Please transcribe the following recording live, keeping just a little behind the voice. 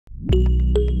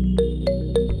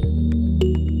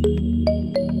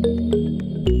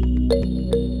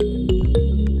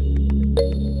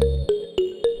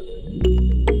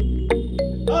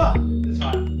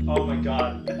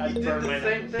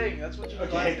That's what you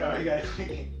Okay, last go, time. you guys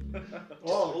thinking. Just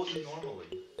Oh, hold it normally.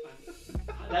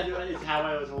 that is how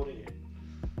I was holding it.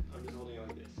 I'm just holding it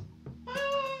like this.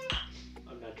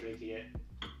 I'm not drinking it.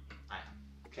 I am.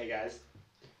 Okay, guys.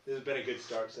 This has been a good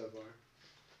start so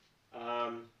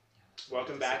far.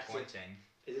 Welcome back to... Disappointing.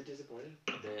 Is it disappointing?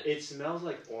 A bit. It smells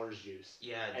like orange juice.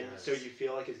 Yeah, it and does. so you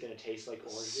feel like it's going to taste like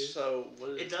orange juice? So,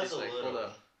 what does It does taste a like? little. Hold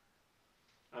up.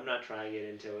 I'm not trying it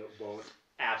until it won't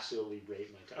absolutely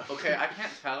rape my tongue. Okay, I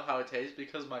can't tell how it tastes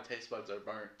because my taste buds are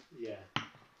burnt. Yeah.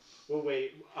 We'll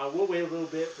wait a little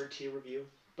bit for tea review.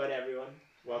 But everyone,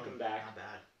 welcome back. Not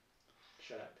bad.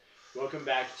 Shut up. Welcome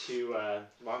back to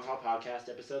Long Haul Podcast,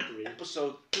 Episode 3.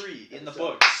 Episode 3 in the Episode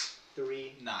books.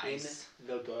 3 Nice. in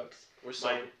the books. We're so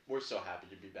happy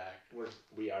to be back.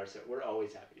 We're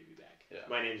always happy to be back. Yeah.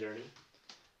 My name's Ernie.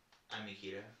 I'm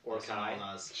Mykyta. Or also Kai.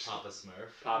 known as Papa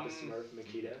Smurf. Papa Smurf,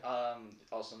 Mykyta.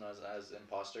 Also known as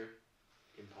Imposter.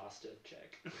 Imposter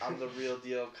check. I'm the real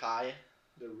deal Kai.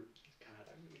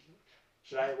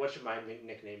 What should my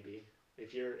nickname be?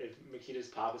 If Mykyta's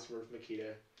Papa Smurf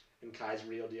Mykyta and Kai's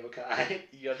real deal Kai.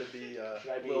 You gotta be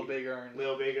Should I be Lil Big Earn.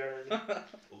 Lil Big Earn.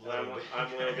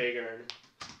 I'm Lil Big Earn.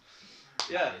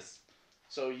 Yeah. Nice.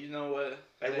 So you know what?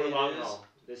 And today we're Long it is? Haul.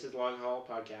 This is Long Haul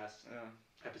Podcast, Yeah.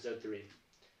 Episode 3.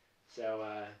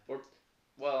 So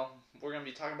Well, we're gonna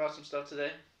be talking about some stuff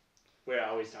today. we're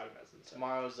always talking about some stuff.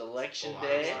 Tomorrow's election Oh,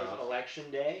 day. wow. Tomorrow's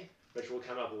Election Day, which will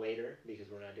come up later because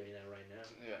we're not doing that right now.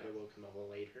 Yeah. It will come up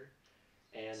later.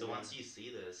 And So once you see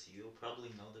this, you'll probably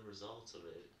know the results of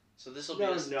it. So this will be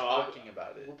us I'll- talking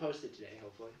about it. we'll post it today,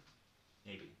 hopefully.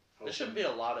 Maybe. There shouldn't be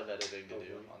a lot of editing to do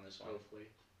Hopefully. on this one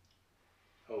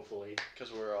Hopefully.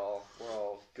 because we're all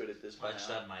good at this by Watch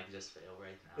now. that mic just fail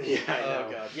right now. Yeah, I know.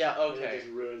 Oh god. Yeah. It Okay.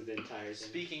 just ruins the entire thing.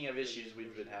 Speaking of issues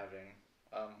we've been having,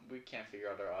 we can't figure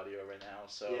out our audio right now.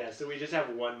 So Yeah, so we just have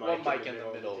one mic, One mic in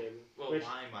the middle. Of the table. Well, Which-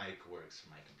 my mic works for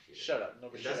my computer. shut up. It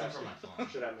Nobody. doesn't shut for up. my phone.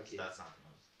 Shut up, Mykyta. That's not the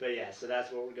most. But yeah, so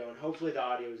that's where we're going. Hopefully the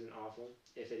audio isn't awful.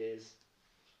 If it is,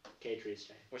 K-Tree's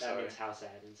Jay. We're That sorry. means how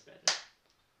sad and spend it.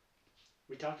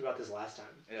 We talked about this last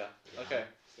time. Yeah. Yeah. Okay.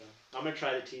 So I'm gonna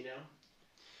try the tea now.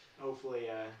 Hopefully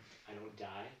I don't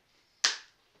die.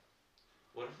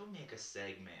 What if we make a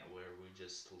segment where we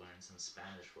just learn some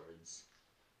Spanish words?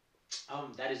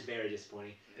 That is very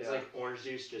disappointing. It's Yeah. like orange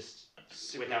juice just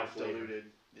Super without flavor.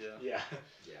 diluted. Yeah. Yeah.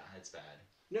 Yeah, it's bad.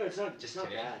 No, it's not. Just It's not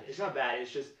kidding. bad. It's not bad.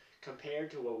 It's just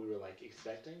compared to what we were like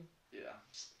expecting. Yeah.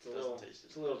 It's a Doesn't little. taste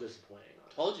It's a little disappointing.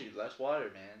 Honestly. Told you, less water,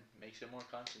 man. Makes it more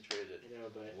concentrated. You know,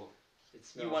 but Well, it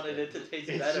smells You wanted good. it to taste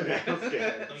It better. smells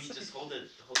good. no, you just hold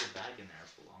it back in there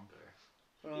for longer.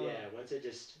 Yeah, once it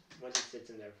sits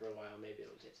in there for a while, maybe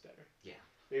it'll taste better. Yeah.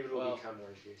 Maybe it'll Well- become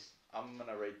orange juice. I'm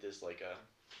gonna rate this like a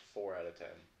 4 out of 10.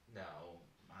 No,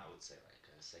 I would say like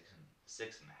a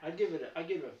 6.5. I'd give it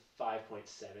a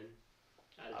 5.7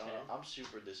 out I of don't 10. know. I'm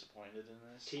super disappointed in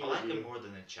this. Tea I like review. it more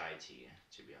than a chai tea,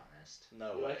 to be honest.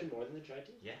 No You way. like it more than the chai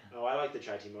tea? Yeah. Oh, I like the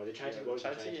chai tea more. The chai tea, Yeah, what was the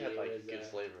the chai chai tea tea? had like It was, good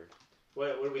flavor.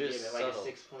 What did we It give was it? Like subtle. a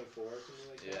 6.4 or something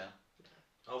like that? Yeah.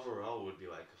 Overall would be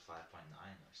like a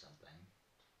 5.9 or something.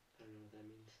 I don't know what that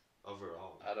means.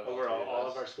 Overall. Out of Overall, all all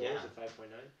of our scores Yeah. are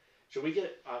 5.9. Should we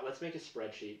get? Let's make a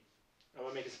spreadsheet. I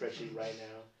want to make a spreadsheet right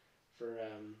now for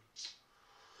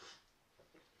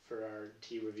our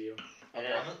tea review. And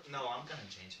then, I'm gonna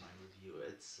change my review.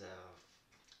 It's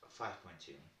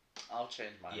 5.2. I'll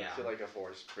change mine. Yeah. I feel like a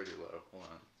 4 is pretty low. Hold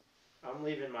on. I'm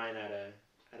leaving mine at a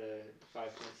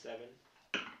 5.7.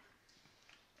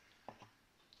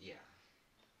 Yeah.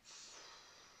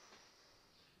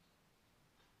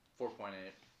 4.8.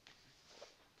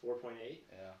 4.8.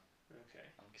 Yeah. Okay.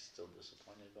 I'm still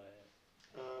disappointed by it.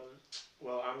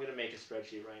 Well, I'm gonna make a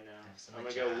spreadsheet right now. Have some I'm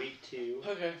gonna go chai. week 2.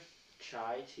 Okay.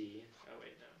 Chai tea. Oh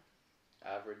wait, no.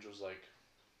 Average was like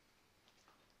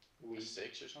a Week.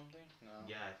 6 or something? No.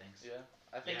 Yeah, I think so.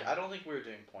 Yeah. Yeah. I don't think we were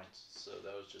doing points, so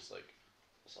that was just like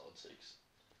a solid 6.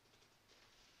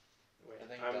 Wait, I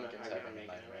think I'm Duncan's I'm having a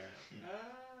making it nightmare. right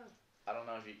now. I don't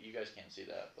know if you guys can't see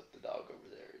that, but the dog over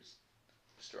there is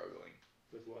struggling.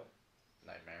 With what?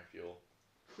 Nightmare fuel.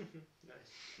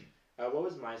 Nice. What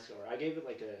was my score? I gave it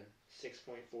like a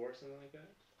 6.4 or something like that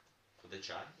For the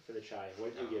chai? for the chai.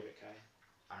 What did you Oh. give it, Kai?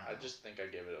 I don't I know. just think I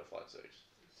gave it a flat 6.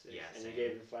 6. Yeah, And same. you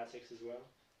gave it a flat 6 as well?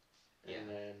 Yeah. And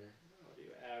then I'll do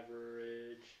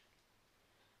average.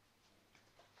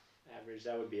 Average,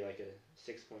 that would be like a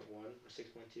 6.1 or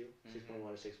 6.2? 6.1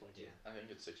 or 6.2? Yeah. I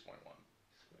think it's 6.1. 6.1.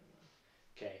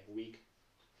 Okay, week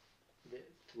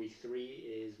 3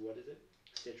 is, what is it?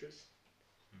 Citrus?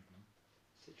 Mhm.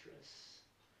 Citrus.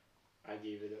 I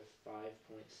gave it a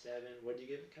 5.7. What did you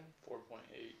give it, Kai?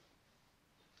 4.8.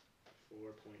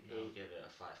 4.8. I'll give it a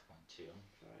 5.2.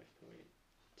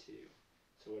 5.2.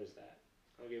 So what is that?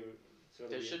 I'll give it. So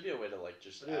There should be a way to like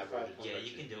just I'll do a average. 5 Yeah, point.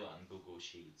 you can do it on Google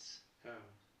Sheets Oh.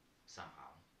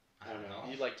 somehow. I don't know.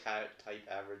 You like type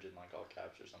average in like all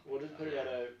caps or something. We'll just put it Yeah. at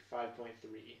a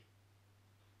 5.3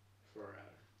 for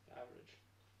average.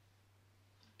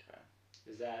 Okay.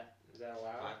 Is that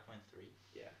allowed? 5.3.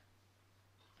 Yeah.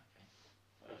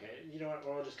 Okay. Okay. You know what?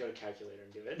 Well, I'll just go to calculator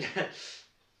and give it.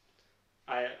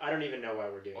 I don't even know why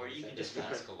we're doing Or this you at can this just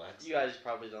point. ask Alexa. You guys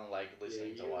probably don't like Yeah,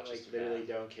 listening to you watch us like do literally math.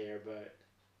 don't care, but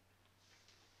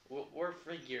We're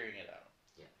figuring it out.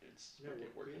 Yeah. We're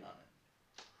working on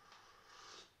it.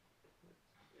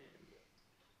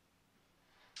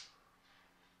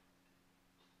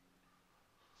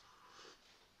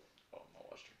 Oh, my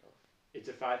watch turned off. it's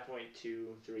a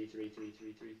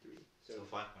 5.2333333. So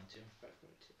 5.2. 5.2.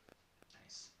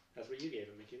 Nice. That's what you gave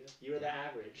him, Mykyta. You were the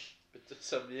average. And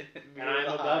And I'm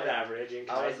above average, and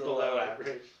I was Kai's the below low.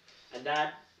 average. And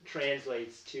that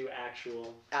translates to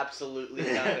actual. Absolutely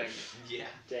nothing. Yeah.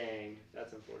 Dang,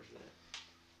 that's unfortunate.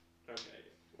 Okay,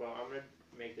 well, I'm gonna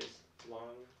make this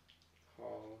long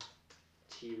haul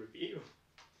tea review.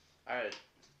 Alright.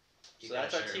 You So gotta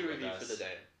that's our share tea it with review for us. the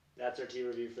day. That's our tea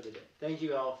review for the day. Thank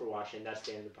you all for watching. That's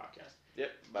the end of the podcast.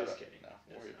 Yep. Bye. Just kidding. No,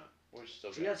 It's not. we're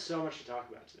still We good. got so much to talk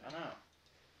about today. I know.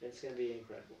 It's gonna be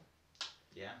incredible.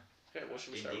 Yeah. Okay, what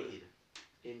should we start with? Indeed.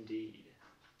 Indeed.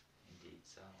 Indeed.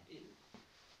 So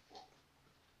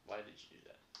Why did you do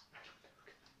that?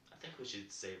 I think we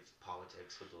should save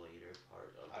politics for the later part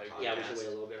of the I podcast. agree. Yeah, we should wait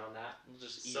a little bit on that. We'll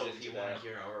just ease So if into you that. want to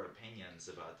hear our opinions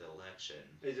about the election,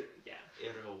 Is it? Yeah.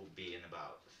 it'll be in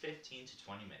about 15 to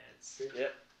 20 minutes.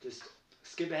 Yep. Just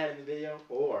skip ahead in the video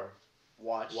or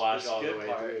Watch watch this all the good way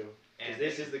part. through. Because And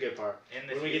this is the good part. in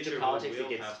the when we get to future, politics, we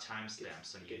will it gets have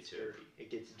timestamps on it gets YouTube. dirty. It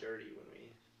gets dirty when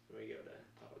we go to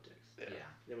politics. Yeah.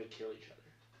 Then we kill each other.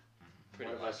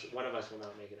 Pretty One much. of us will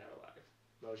not make it out alive.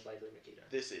 Most likely Mykyta.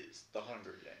 This is the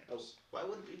Hunger Games. Oh. Why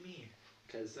would it be me?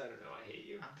 Because I don't know, I hate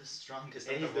you. I'm the strongest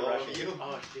And out he's of the all Russian. of you.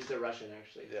 Oh, he's the Russian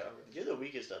actually. Yeah. You're the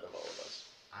weakest out of all of us.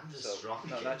 I'm the So, strongest.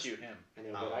 no, not you, him. I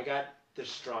know, Oh. but I got the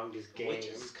strongest game. Which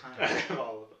is kind out of of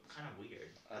all of them. kind of weird.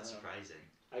 I That's know. surprising.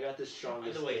 I got the By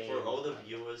strongest the way, game. for all the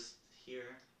viewers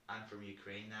here, I'm from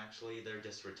Ukraine. Actually, they're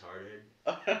just retarded.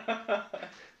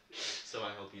 So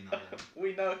I hope you know that.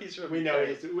 We know he's from We know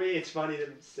Ukraine. it's funny to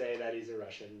say that he's a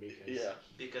Russian because Yeah.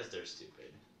 Because they're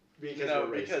stupid. because no,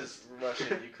 we're racist. because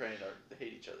Russia and Ukraine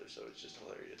hate each other, so it's just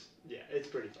hilarious. Yeah, it's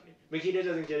pretty funny. Mykyta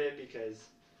doesn't get it because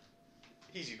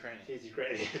He's Ukrainian. he's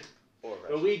Ukrainian, Or Russian.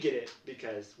 but we get it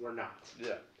because we're not.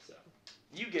 Yeah. So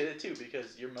You get it too,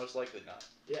 because you're most likely not.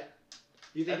 you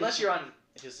think Unless you're on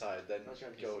his side, then Unless you're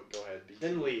on his go ahead. Be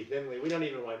then leave. We don't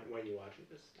even want you watching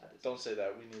this. Don't say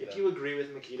that. We need If that. you agree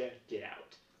with Mykyta, get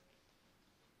out.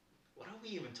 What are we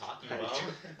even talking I about?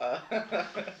 I don't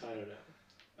know.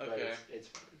 But okay. it's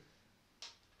fun.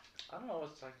 I don't know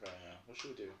what to talk about now. What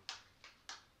should we do?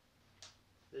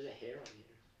 There's a hair on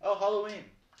here. Oh, Halloween.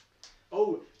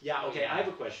 Oh, yeah, okay, I have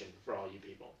a question for all you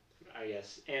people, I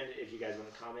guess. And if you guys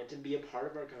want to comment and be a part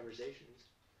of our conversations,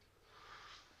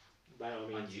 by all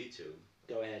On means, YouTube.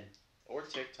 go ahead. Or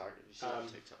TikTok, if you see it on Um,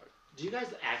 TikTok. Do you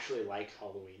guys actually like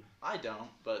Halloween? I don't,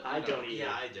 but I you know, don't either.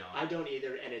 Yeah, I don't. I don't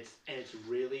either, and it's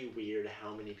really weird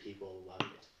how many people love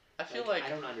it. I feel like I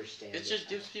don't understand it just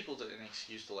gives people an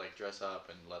excuse to like dress up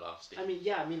and let off steam. I mean,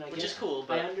 yeah, I which guess is cool, I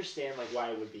but understand like why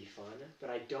it would be fun, but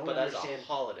I don't but as a understand.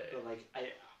 holiday. But like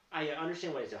I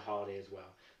understand why it's a holiday as well,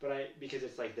 but because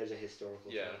it's like there's a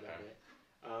historical Yeah, thing about okay. it.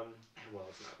 Well,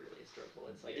 it's not really historical.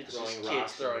 It's like It's throwing just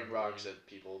rocks. kids throwing and- rocks at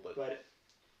people, but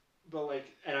But like,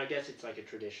 and I guess it's like a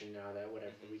tradition now that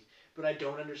whatever Mhm. we. But I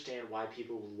don't understand why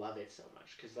people love it so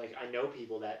much. Because like I know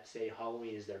people that say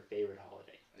Halloween is their favorite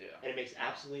holiday, yeah, and it makes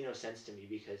absolutely no sense to me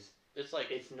because it's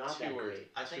like it's not two that or-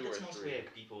 great. I think Two it's or mostly three.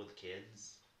 like people with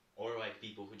kids, or like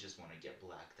people who just want to get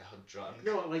blacked out drunk.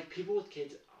 No, like people with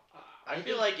kids. I feel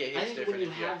think- like it I hits think different when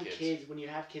you if you have have the kids. when you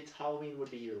have kids, Halloween would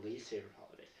be your least favorite holiday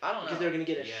I don't because know. they're gonna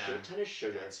get a Yeah. shit ton of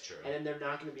sugar, That's true. and then they're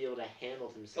not gonna be able to handle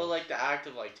themselves. But like the act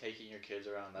of like taking your kids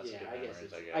around, that's a good I guess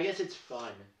memories, it's, I guess. it's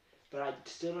fun, but I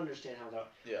still don't understand how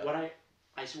that. Yeah. What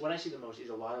I see the most is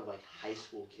a lot of like high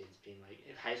school kids being like,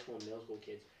 high school and middle school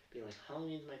kids being like,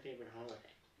 Halloween's my favorite holiday.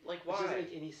 Like Which doesn't why?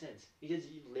 make any sense because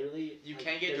you literally You like,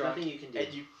 can't get there's drunk, nothing you can do.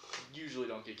 And you usually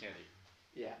don't get candy.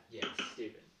 Yeah, Yeah. it's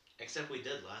stupid. Except we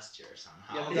did last year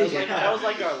somehow. Yeah, but that was, like, Yeah. that was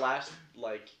like our last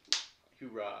like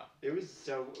hoorah. It was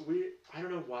so weird. I don't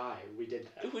know why we did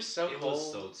that. It was so It cold.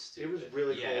 was so stupid. It was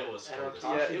really Yeah, cold. it was and our cold as Yeah,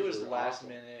 costumes it was were last awful.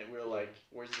 minute. We were like,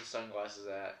 "Where's the sunglasses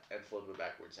at?" And flip a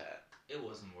backwards hat. It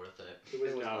wasn't worth it. It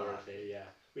was It was not not. worth it. Yeah,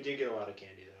 we did get a lot of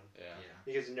candy though Yeah, Yeah.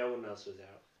 because no one else was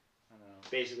out. I know.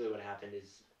 Basically, what happened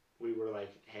is we were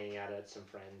like hanging out at some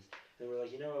friends, and we're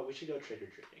like, you know what, we should go trick or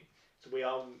treating. So we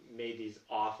all made these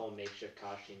awful makeshift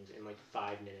costumes in like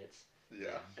 5 minutes,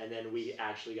 Yeah. and then we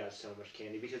actually got so much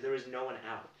candy because there was no one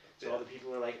out. So all the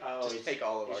people were like, oh, Just take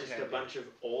all of it's our just candy. a bunch of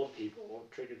old people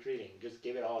trick or treating. Just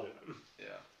give it all to them. Yeah.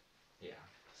 Yeah.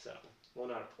 So, well,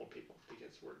 not old people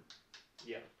because we're,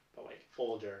 but like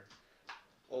older.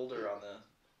 Older on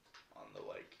the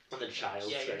like. On the child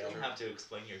Yeah, you trail. don't have to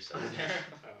explain yourself there.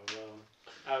 Oh well,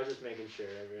 I was just making sure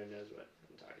everyone knows what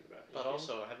I'm talking about. But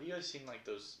also, have you guys seen like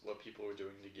those what people were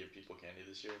doing to give people candy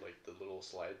this year, like the little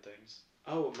slide things?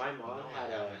 Oh, my mom No, had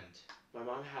I a. haven't. My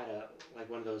mom had a like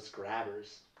one of those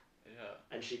grabbers, Yeah.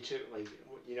 and she took like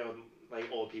like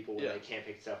old people when Yeah. they can't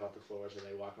pick stuff off the floor, so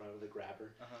they walk around with a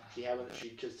grabber. Uh-huh. She had one.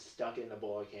 She just stuck it in the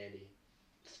bowl of candy,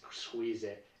 squeezed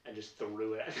it, and just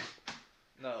threw it.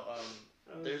 No,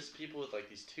 there's people with like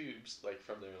these tubes, like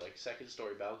from their like second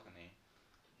story balcony,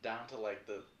 down to like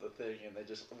the thing, and they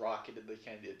just rocketed the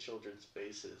candy at children's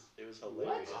faces. It was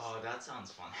hilarious. Oh, that sounds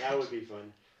fun. That would be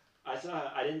fun. I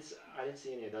didn't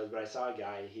see any of those, but I saw a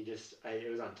guy.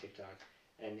 It was on TikTok,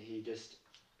 and he just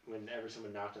whenever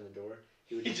someone knocked on the door,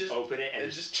 he would just open it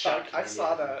and just chuck. I saw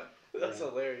candy at them. that. That's Yeah.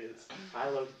 hilarious.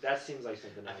 That seems like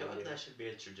something I feel would like do. that should be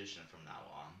a tradition from now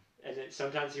on. And then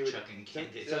sometimes he would. Chucking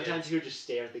candy. Sometimes he would just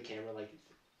stare at the camera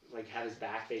like have his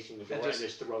back facing the door and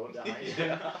just throw it behind him.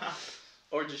 Yeah.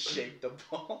 Or just shake the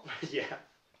ball. Yeah.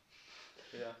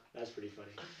 Yeah. That's pretty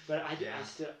funny. But I Yeah.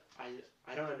 still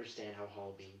I don't understand how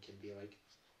Halloween can be like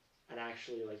an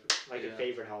actually like Yeah. a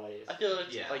favorite holiday. I feel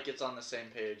it's Yeah. like it's on the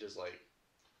same page as like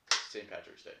St.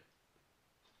 Patrick's Day.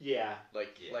 Yeah.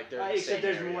 Like Yeah. like they're in the Except same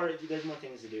there's area. more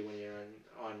things to do when you're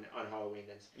on Halloween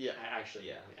than Yeah. actually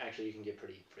Yeah. you can get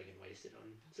pretty friggin' wasted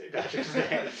on St. Patrick's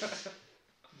Day.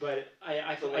 But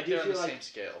I But like do they're on feel the like same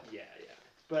scale. yeah.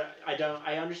 But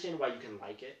I understand why you can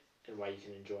like it and why you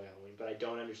can enjoy Halloween, but I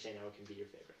don't understand how it can be your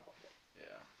favorite holiday.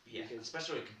 Yeah, Because-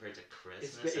 especially compared to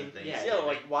Christmas It's- and yeah. Thanksgiving. Yeah,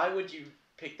 like why would you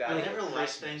pick that? I over never liked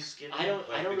Christmas? Thanksgiving. I don't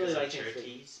really because of like Thanksgiving.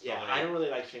 turkeys. Yeah, but I don't really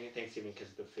like Thanksgiving because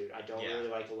of the food. I don't Yeah. really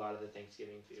like a lot of the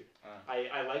Thanksgiving food. Uh.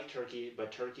 I like turkey,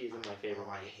 but turkey isn't my favorite.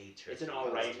 Oh, I meat. hate turkey. It's an That's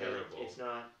alright meat. terrible. It's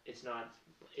not.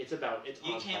 It's about. It's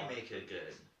You on can't par. make it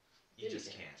good. You Yeah, you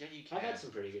just can. can't. Yeah, you can. I've had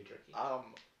some pretty good turkey.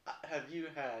 Have you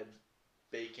had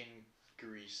bacon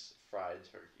grease fried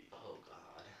turkey? Oh God.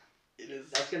 It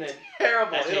is That's gonna.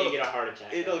 terrible. That's how It'll you get a heart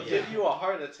attack. it'll Yeah. give you a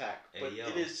heart attack, Hey, but yo.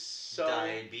 it is so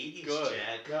Diabetes, good.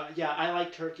 Jack. No, yeah, I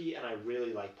like turkey and I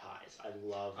really like pies. I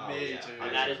love Oh, pies. Me yeah. too.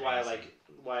 And that is why I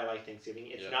like Thanksgiving.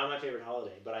 It's Yeah. not my favorite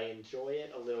holiday, but I enjoy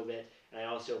it a little bit, and I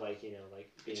also like being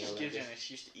It just able gives to you an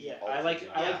excuse to eat. yeah, all I the like food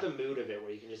you I want. like the mood of it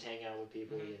where you can just hang out with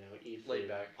people, Mhm. eat food. Laid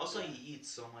back. Also, Yeah. you eat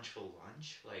so much for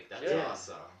lunch. Like that's Yeah.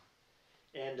 awesome.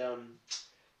 And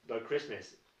but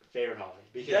Christmas favorite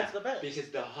holiday That's the best. because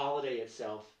the holiday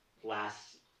itself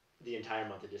lasts the entire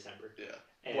month of December. Yeah.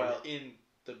 And Well, in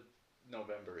the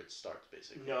November it starts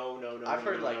basically. no. I've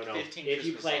heard no, like no. 15 If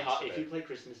you Christmas play songs if you today. play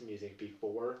Christmas music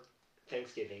before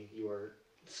Thanksgiving, you are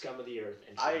scum of the earth.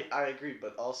 And I agree,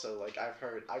 but also like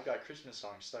I've got Christmas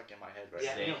songs stuck in my head right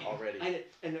Yeah, now I know. already.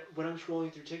 And when I'm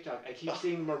scrolling through TikTok, I keep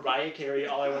seeing Mariah Carey,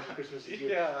 "All I Want for Christmas Is You,"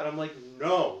 Yeah. and I'm like,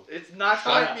 no, It's not Shut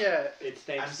time up. yet. it's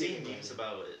I'm Thanksgiving. seeing memes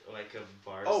about it, like a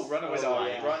bar. Oh, Runaway Oh, Dog.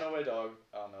 yeah. Runaway Dog.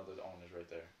 Oh no, the own is right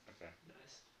there. Okay.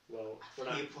 Nice. Well, we're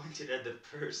not. You pointed at the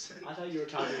person. I thought you were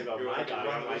talking about You were my like, dog. I'm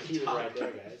 "Runaway like, he was dog." right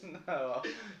there, guys. No,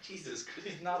 Jesus Christ.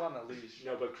 he's not on a leash.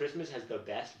 No, but Christmas has the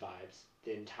best vibes.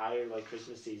 The entire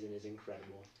Christmas season is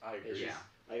incredible. I agree. It's Yeah. just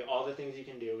like all the things you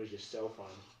can do is just so fun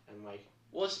and like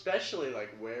Well, especially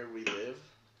like where we live,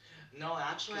 No,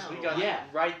 actually, I because we don't got like, Yeah.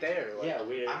 right there. Like, yeah,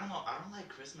 we. I don't know. I don't like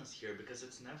Christmas here because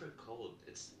it's never cold.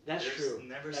 That's there's true.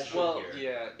 Never That's snow well, here.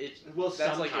 yeah, it. Well,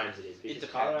 That's like sometimes it is because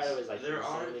depends. Colorado is like There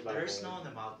are insanely there's bipolar. snow in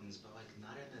the mountains, but like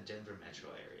not in the Denver metro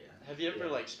area. Have you ever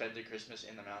Yeah. like spent a Christmas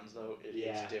in the mountains though?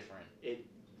 Yeah. It's different. It-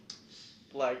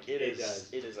 Like it it is.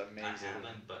 does. It is I amazing.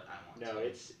 haven't, but I want No, to.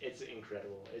 it's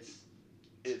incredible. It's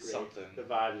It's great. something. The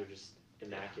vibes are just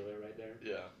immaculate right there.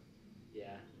 Yeah.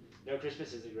 Yeah. No,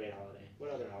 Christmas is a great holiday.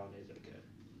 What other holidays are good?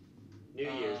 New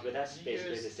Year's, but that's New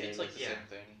basically Year's, the same. It's like as, the Yeah. same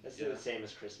thing. that's yeah. the same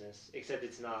as Christmas, except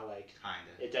it's not like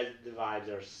Kinda, it does. The vibes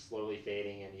are slowly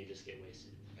fading, and you just get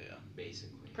wasted. Yeah.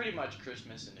 basically. Pretty much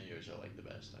Christmas and New Year's are like the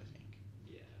best, I think.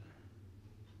 Yeah.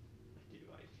 I do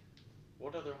like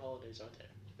What other holidays are there?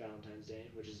 Valentine's Day,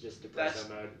 which is just That's- depresso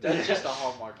mode. That's just a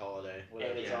Hallmark holiday. and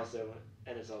Whatever. it's Yeah. also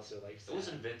like. It was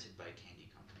sad. invented by candy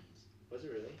companies. Was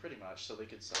it really? Pretty much, so they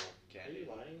could sell Are candy. you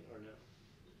lying or no?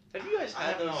 Have you guys I had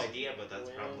have those? no idea, but that's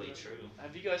When- probably true.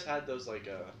 Have you guys had those like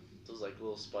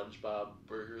little SpongeBob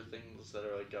burger things that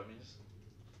are like gummies?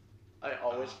 I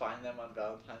always find them on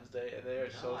Valentine's Day, and they are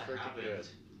so No, I freaking good. haven't.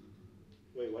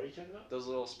 Wait, what are you talking about? Those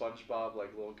little SpongeBob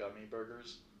like little gummy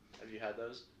burgers. Have you had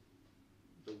those?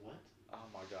 The what? Oh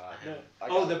my god.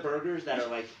 No. The burgers that are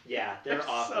like, yeah, they're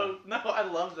awful. No, I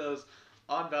love those.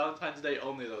 On Valentine's Day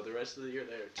only though. The rest of the year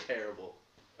they're terrible.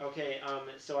 Okay,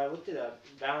 so I looked it up.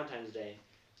 Valentine's Day.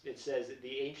 It says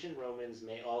the ancient Romans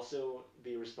may also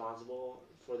be responsible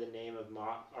for the name of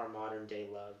our modern day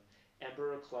love.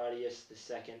 Emperor Claudius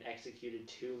II executed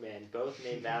 2 men, both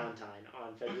named Valentine,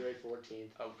 on February 14th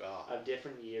Oh god. of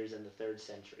different years in the 3rd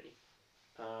century.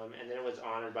 And then it was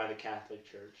honored by the Catholic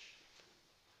Church.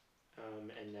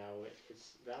 And now it's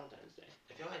Valentine's Day.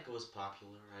 I feel like it was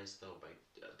popularized though by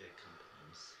big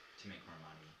companies to make more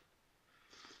money.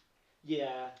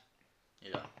 Yeah.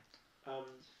 Yeah. Um,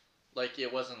 Like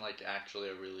it wasn't like actually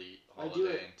a really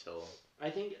holiday until.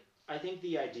 I think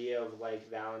the idea of like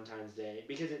Valentine's Day,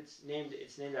 because it's named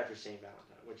after Saint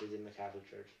Valentine, which is in the Catholic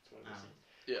Church. It's one of the saints.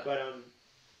 Yeah. But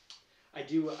I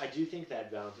do think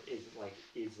that Valentine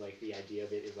is like the idea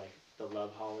of it is like the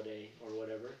love holiday or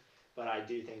whatever. But I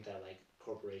do think that like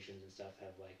corporations and stuff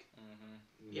have like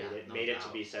made it to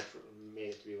be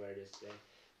where it is today,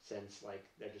 since like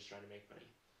they're just trying to make money.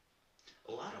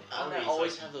 A lot of holidays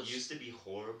always have those used to be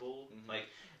horrible. Like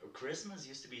Christmas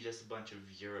used to be just a bunch of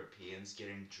Europeans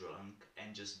getting drunk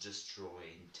and just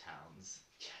destroying towns.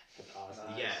 That's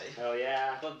awesome. Nice. Yeah. Hell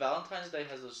yeah. But Valentine's Day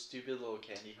has those stupid little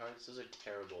candy hearts. Those are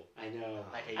terrible. I know.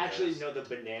 I hate Actually, those. no, the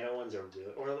banana ones are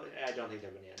really, or I don't think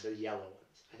they're bananas. The yellow ones.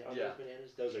 Are those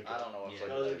bananas? Those are good. I don't know what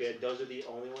flavor those are good. Those are the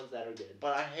only ones that are good.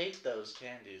 But I hate those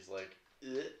candies. Like.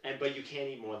 But you can't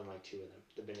eat more than like 2 of them.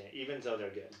 The banana, even though they're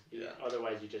good. Yeah.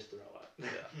 Otherwise, you just throw up. Yeah.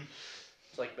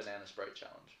 It's like banana Sprite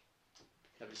challenge.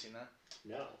 Have you seen that?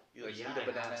 No. You like eat a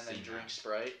banana and then drink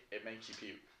Sprite. It makes you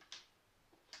puke.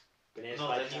 Banana no,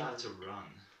 Sprite then you have to run.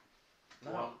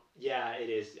 No. Well, yeah, it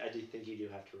is. I do think you do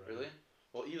have to run. Really?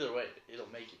 Well, either way,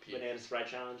 it'll make you puke. Banana Sprite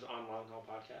challenge on Long Haul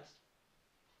Podcast.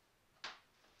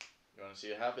 You want to see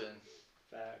it happen?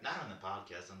 Facts. Not on the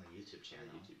podcast, on the YouTube channel.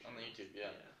 On the YouTube,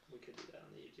 yeah. We could do that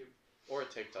on the YouTube. Or a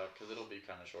TikTok, because it'll be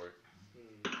kind of short.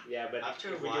 Yeah, but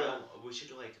after a while, we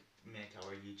should like make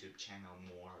our YouTube channel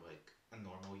more like a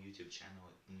normal YouTube channel,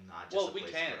 not just a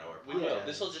place for our podcast. We will.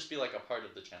 This will just be like a part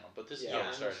of the channel, but this is how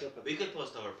we started. We could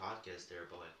post our podcast there,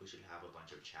 but like we should have a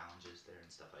bunch of challenges there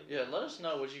and stuff like that. Yeah, let us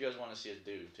know what you guys want to see us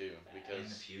do too, because in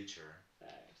the future.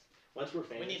 Once we're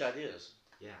famous, we need ideas.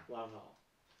 Yeah. Long haul.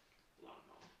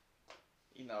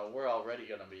 You know, we're already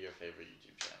gonna be your favorite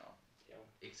YouTube channel. Yeah.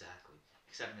 Exactly.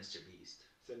 Except Mr. Beast.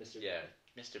 So Mr. Yeah,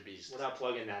 Mr. Beast. We're not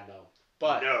plugging that though.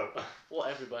 But no. Well,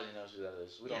 everybody knows who that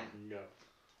is. We don't. No.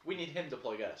 We need him to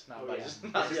plug us, not just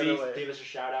Mr. not the other way. Beast, give us a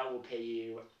shout out. We'll pay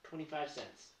you 25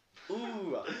 cents.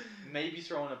 Ooh, maybe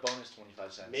throw in a bonus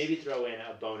 25 cents. Maybe throw in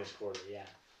a bonus quarter. Yeah.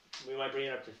 We might bring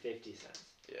it up to 50 cents.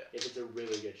 Yeah. If it's a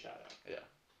really good shout out. Yeah.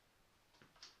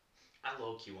 I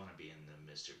low-key want to be in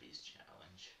the Mr. Beast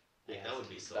challenge. Like, Yeah, that would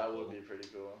be so That cool. would be pretty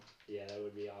cool. Yeah, that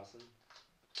would be awesome.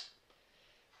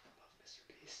 I love Mr.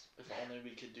 Beast. If only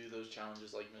we could do those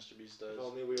challenges like Mr. Beast does. If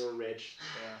only we were rich.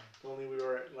 Yeah. If only we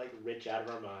were like rich out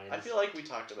of our minds. I feel like we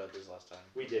talked about this last time.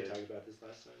 We did talk about this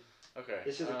last time. Okay.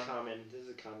 This is a common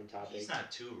topic. He's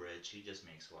not too rich. He just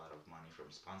makes a lot of money from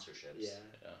sponsorships. Yeah.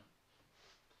 Yeah.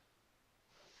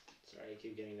 Sorry, I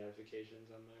keep getting notifications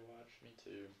on my watch. Me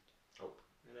too. Oh.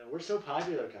 I know. We're so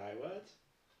popular, Kai. What?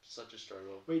 Such a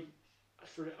struggle. Wait.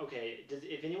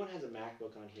 If anyone has a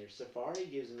MacBook on here, Safari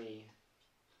gives me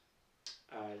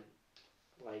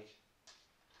like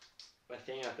a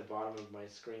thing at the bottom of my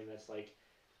screen that's like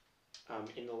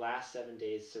in the last 7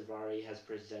 days Safari has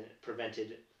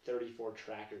prevented 34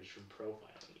 trackers from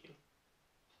profiling you.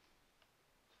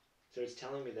 So it's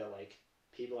telling me that like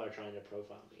people are trying to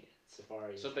profile me.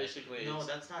 Safari. So basically, no,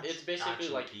 that's not. It's basically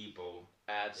like people.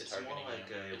 Ads it's targeting more like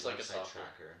you. a It's like a website software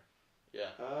tracker. Yeah.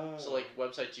 Oh. So like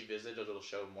websites you visit, it'll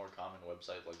show more common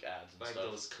website like ads and Like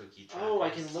stuff. those cookie trackers. Oh, I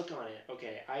can look on it.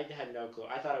 Okay, I had no clue.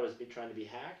 I thought it was trying to be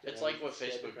hacked. It's like what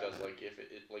Facebook does. Like if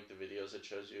it like the videos it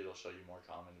shows you, it'll show you more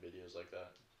common videos like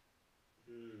that.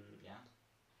 Yeah.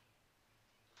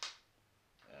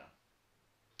 Yeah.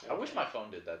 Okay. I wish my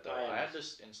phone did that though. I I had to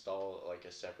install like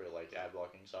a separate like ad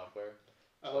blocking software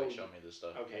to like show me this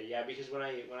stuff. Okay, yeah, because when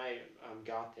I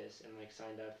got this and like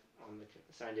signed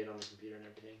in on the computer and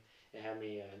everything, it had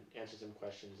me answer some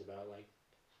questions about like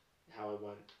how I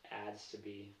want ads to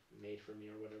be made for me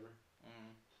or whatever.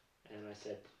 And I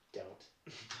said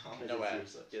don't. No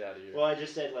ads. Get out of here. Well, I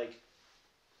just said like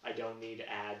I don't need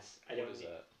ads. I don't What is need.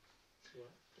 that?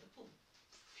 What?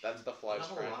 That's the fly's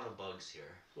There's friend. a lot of bugs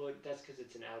here. Well, that's because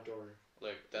it's an outdoor.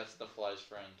 Look, that's the fly's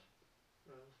friend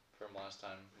Oh. from last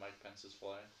time. Mike Pence's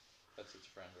fly. That's its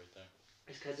friend right there.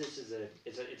 It's because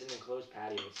it's an enclosed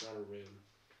patio. It's not a room.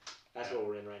 That's what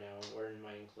we're in right now. We're in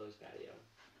my enclosed patio.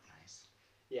 Nice.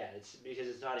 Yeah, it's because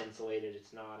it's not insulated.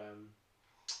 It's not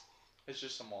It's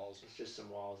just some walls. It's just some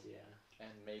walls. Yeah. And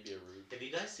maybe a roof. Have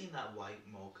you guys seen that white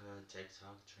mocha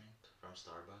TikTok drink from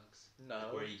Starbucks? No.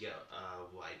 Like where you get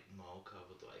white mocha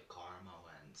with like caramel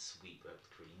and sweet whipped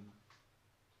cream.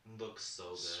 Looks so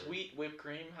good. Sweet whipped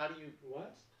cream? How do you...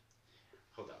 What?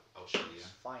 Hold up, I'll show you.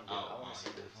 Find it. I want to see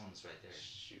the this. phone's right there.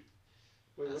 Shoot.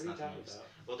 Wait, That's what are you not talking moves. about?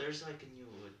 Well, there's like a new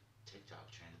TikTok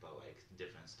trend about like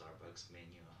different Starbucks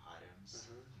menu items.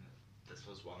 This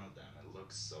was one of them. It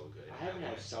looks so good. I haven't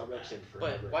had Starbucks in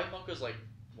But forever. white mocha's like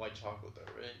white chocolate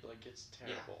though, right? Like it's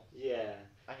terrible. Yeah.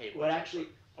 I hate Well, white actually,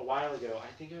 a while ago,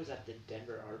 I think I was at the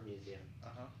Denver Art Museum.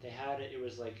 They had it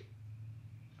was like,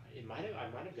 I might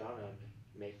have gone on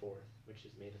May 4th, which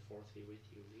is May the 4th be with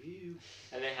you.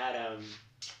 And they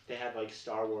had like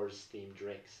Star Wars themed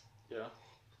drinks. Yeah.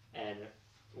 And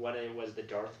one it was the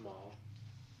Darth Maul.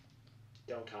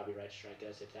 Don't copyright strike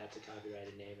us if that's a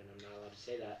copyrighted name, and I'm not allowed to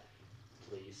say that.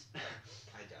 Please.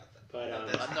 I doubt that.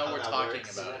 But no, we're talking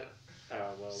about it. Oh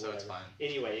well, so whatever. it's fine.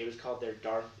 Anyway, it was called their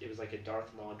Darth. It was like a Darth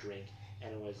Maul drink,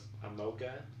 and it was a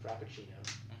mocha frappuccino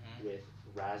with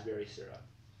raspberry syrup.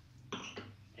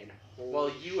 And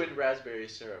well, you and raspberry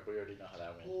syrup, we already know how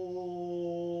that went.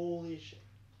 Holy shit,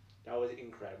 that was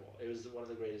incredible. It was one of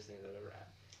the greatest things I've ever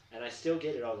had, and I still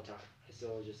get it all the time. I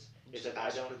still just. It's like I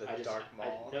don't. For the I just. Dark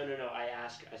Maul? No. I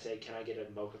ask. I say, can I get a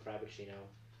mocha frappuccino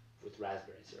with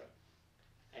raspberry syrup?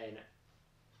 And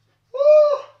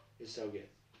it's so good.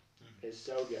 It's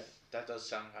so good. That does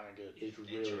sound kind of good. It's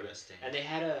really interesting. Good. And they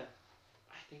had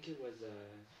I think it was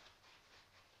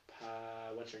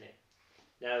what's her name?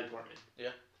 Natalie Portman. Yeah.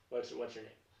 What's her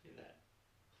name in that?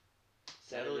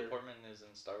 Natalie Portman is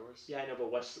in Star Wars. Yeah, I know,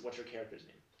 but what's her character's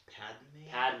name?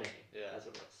 Padme. Yeah. That's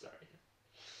what it was. Sorry.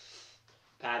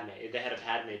 Padme. They had a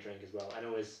Padme drink as well, and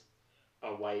it was a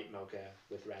white mocha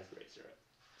with raspberry syrup.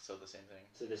 So the same thing.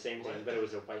 So the same thing, but it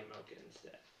was a white mocha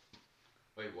instead.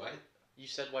 Wait, what? You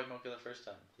said white mocha the first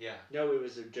time. Yeah. No, it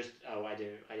was just. Oh, I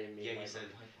didn't mean. Yeah, white you said.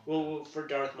 mocha. Well, for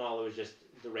Darth Maul, it was just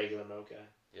the regular mocha.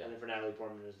 Yeah. And then for Natalie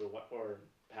Portman, it was or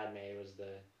Padme, it was the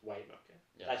white mocha.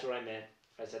 Yeah. That's what I meant.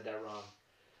 If I said that wrong,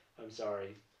 I'm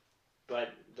sorry. But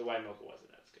the white mocha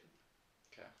wasn't as good.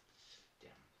 Okay.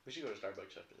 Damn. We should go to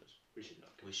Starbucks after this. We should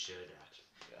not. We should actually.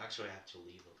 Yeah. Actually, I have to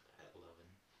leave at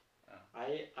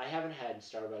 11. I haven't had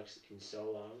Starbucks in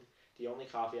so long. The only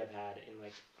coffee I've had in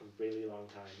like a really long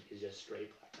time is just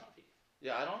straight black coffee.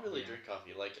 Yeah, I don't really drink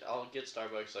coffee. Like, I'll get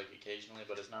Starbucks like occasionally,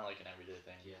 but it's not like an everyday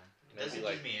thing. Yeah. It Maybe doesn't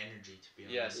like give me energy, to be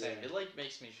honest. Yeah, same. It like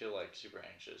makes me feel like super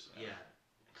anxious. You know? Yeah.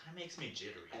 It kind of makes me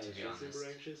jittery, I to be feel honest. super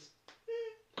anxious.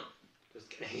 Just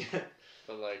kidding.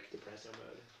 But like, Depresso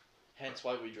mode. hence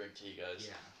why we drink tea, guys.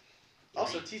 Yeah.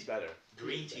 Also, tea's better.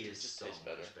 Green tea is just so tastes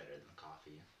better. much better than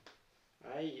coffee.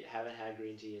 I haven't had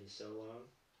green tea in so long,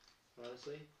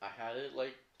 honestly. I had it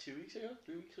like 2 weeks ago,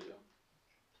 3 weeks ago.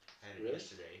 I had it Really?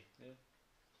 yesterday.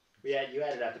 Yeah, you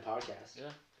had it at the podcast. Yeah.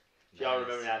 If y'all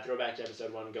remember that, throwback to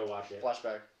episode 1, go watch it.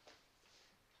 Flashback.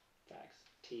 Facts.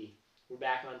 Tea. We're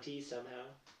back on tea somehow.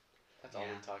 That's all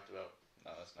we talked about.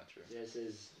 No, that's not true.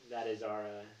 That is our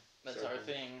That's circle. our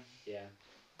thing. Yeah.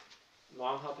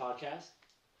 Long Haul Podcast.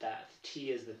 That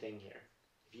tea is the thing here.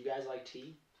 If you guys like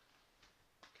tea,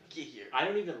 Get here. I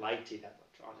don't even like tea that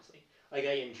much, honestly. Like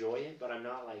I enjoy it, but I'm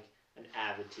not like an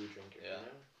avid tea drinker. Yeah. You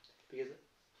know? Because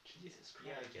Jesus Christ.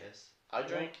 Yeah, I guess. I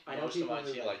drink I know most of people my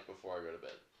who tea like- like before I go to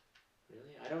bed.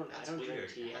 Really? I don't That's drink weird.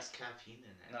 tea. It has caffeine in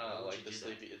it. No, Why would like you the do that?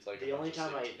 sleepy. It's like The a only bunch of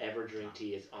time I sleep tea. ever drink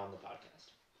tea is on the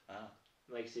podcast. Oh.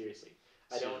 Like seriously.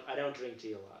 See. I don't drink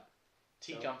tea a lot.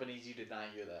 Tea No. companies, you did not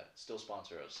hear that. Still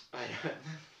sponsor us.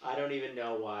 I don't even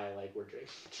know why like we're drinking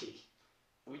tea.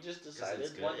 We just it's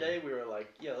decided good. one day we were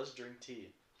like, yeah, let's drink tea,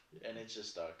 and it's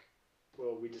just stuck.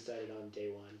 Well, we decided on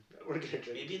day 1 that we're gonna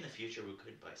drink. Maybe in the future we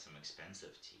could buy some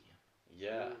expensive tea.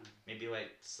 Yeah. Ooh. Maybe like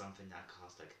something that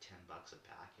costs like $10 a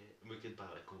packet. We could buy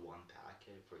like one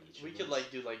packet for each. We of could us.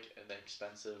 like do like an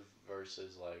expensive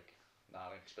versus like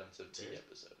non-expensive tea There's-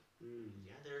 episode.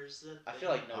 Yeah, there's a. I feel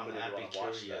like thing on nobody would want to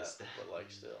watch that, Epicurious but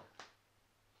like still.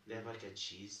 They have like a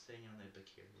cheese thing on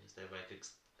Epicurious. They have like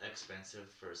expensive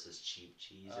versus cheap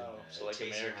cheese. Oh, and, so like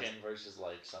Taster American versus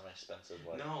like some expensive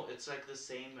like. No, it's like the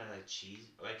same cheese,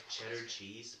 like cheddar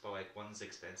cheese, but like one's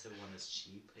expensive, one is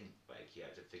cheap, and like you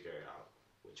have to figure it out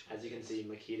which one. As you it can is. see,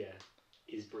 Mykyta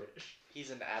is British. He's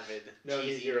an avid. No,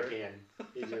 cheese he's eater European.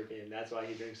 He's European. That's why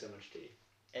he drinks so much tea.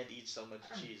 and eats so much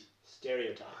cheese.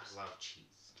 Stereotypes. I love cheese.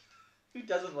 Who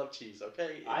doesn't love cheese?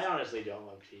 Okay. I honestly don't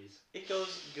love cheese. It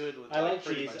goes good with. I like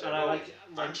pretty cheese, much and I everything.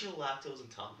 like. Aren't you lactose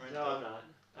intolerant? No, though? I'm not.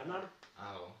 I'm not.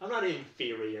 Oh. I'm not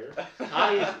inferior.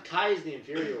 Kai is the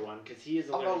inferior one because he is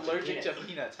I'm allergic to peanuts.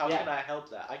 peanuts. How can I help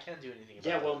that? I can't do anything about it.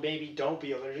 Yeah, well, maybe don't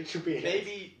be allergic to peanuts.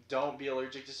 Maybe don't be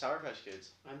allergic to Sour Patch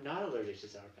Kids. I'm not allergic to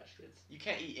Sour Patch Kids. You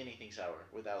can't eat anything sour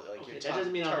without like your that tongue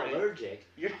doesn't mean turning. I'm allergic.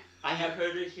 I have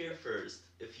heard it here first.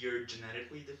 If you're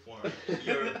genetically deformed,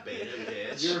 you're a beta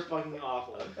bitch. You're fucking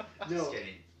awful. No. Just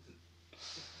kidding.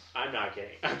 I'm not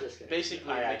kidding. I'm just kidding.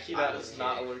 Basically, Mykyta is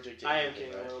not allergic to anything. I am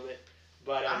kidding a little bit.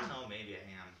 But I don't know, maybe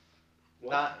I am.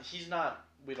 What? He's not.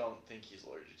 We don't think he's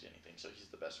allergic to anything, so he's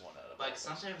the best one out of all of us.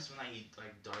 Sometimes when I eat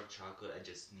like dark chocolate, I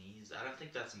just sneeze. I don't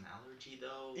think that's an allergy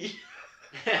though.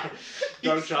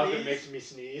 Dark chocolate makes me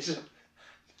sneeze.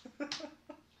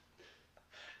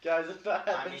 Guys, if that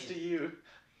happens to you,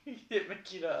 hit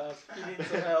Mykyta up. He needs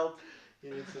some help.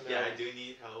 Yeah, I do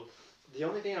need help. The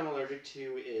only thing I'm allergic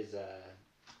to is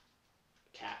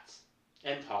cats.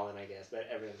 And pollen, I guess, but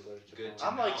everyone's allergic to pollen.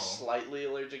 I'm like slightly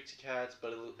allergic to cats,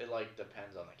 but it like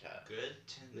depends on the cat. Good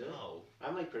to know.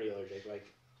 I'm like pretty allergic,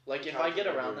 like if I get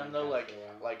around them though, like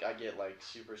I get like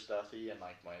super stuffy and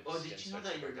like my skin did you know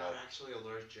that you're not actually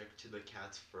allergic to the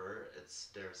cat's fur? It's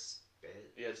their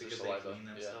spit. Yeah, it's because their saliva. They clean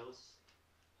themselves.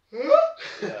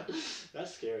 Yeah.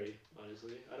 That's scary,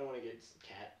 honestly. I don't want to get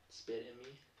cat spit in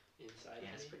me inside.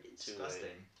 Yeah, it's pretty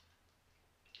disgusting.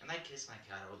 And I kiss my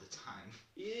cat all the time.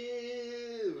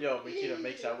 Ew. Yo, Mykyta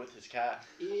makes out with his cat.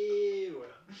 Ew.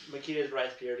 Mykyta's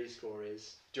rice purity score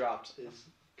is dropped. Is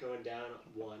going down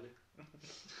 1.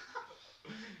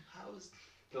 How's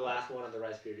the last one on the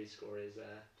rice purity score is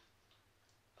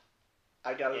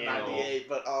I got a 98,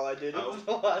 but all I did was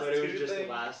the last two. But it was just the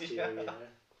last two. Yeah.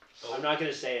 Oh. I'm not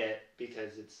gonna say it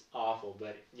because it's awful,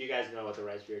 but you guys know what the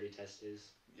rice purity test is.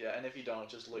 Yeah, and if you don't,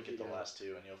 just look at the last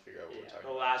two and you'll figure out what we're talking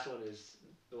about. The last one is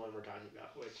the one we're talking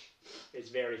about, which is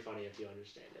very funny if you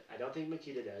understand it. I don't think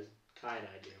Mykyta does. Kai and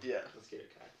I do. Yeah. Let's get it,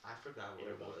 Kai. I forgot what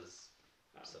it was.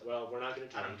 So, well, we're not going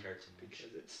to tell you. I don't care too much.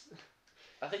 Because it's...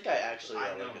 I think I actually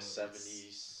got like a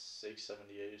 76,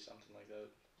 78 or something like that.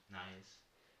 Nice.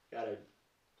 Got a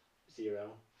 0.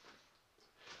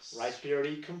 Rice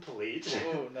purity complete.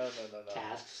 Oh, no.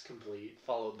 Tasks complete.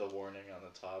 Followed the warning on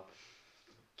the top.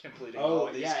 Completing all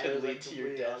these could lead to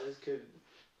your death.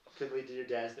 Could lead to your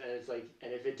death, and it's like,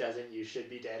 and if it doesn't, you should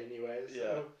be dead anyways.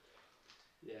 So.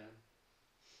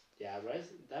 Yeah, right.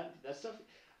 That stuff.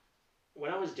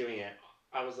 When I was doing it,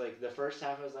 I was like, the first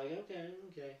half, I was like, okay,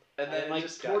 and then like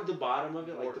just toward the bottom of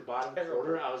it, like the bottom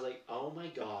quarter, I was like, oh my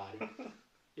god,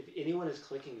 if anyone is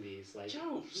clicking these, like,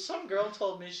 yo, some girl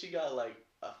told me she got like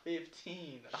a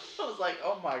 15. I was like,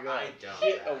 oh my god,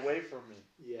 get away from me.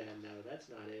 Yeah, no, that's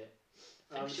not it.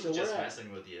 I think she was just messing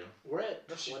with you. We're at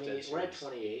 20. We're at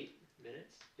 28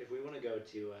 minutes. If we want to go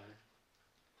to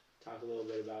talk a little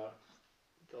bit about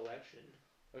the election.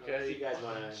 Okay. If you guys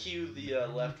want to cue the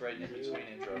left, right, and in between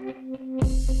intro.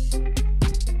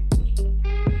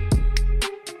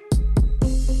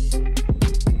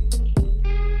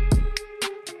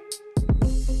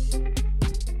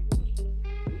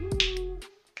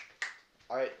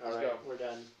 All right, go. We're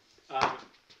done.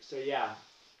 So yeah.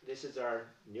 This is our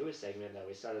newest segment that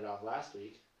we started off last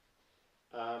week,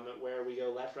 where we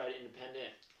go left, right,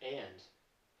 independent, and...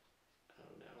 Oh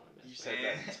no, I messed up. You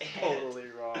said that totally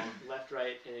wrong. Left,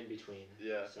 right, and in between.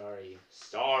 Yeah. Sorry.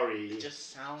 It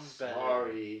just sounds better.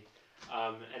 Sorry.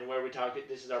 And where we talk...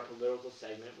 This is our political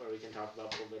segment where we can talk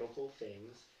about political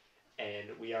things, and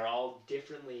we are all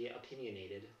differently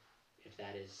opinionated, if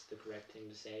that is the correct thing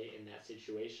to say in that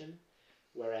situation.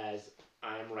 Whereas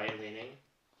I'm right-leaning...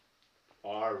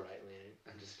 Far right leaning.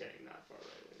 I'm just kidding, not far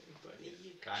right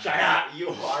leaning, but shut up. You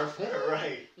are far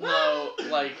right. No,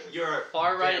 like you're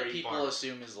far right. People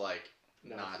assume is like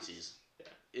Nazis.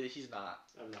 Yeah, he's not.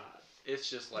 I'm not. It's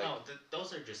just like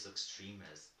those are just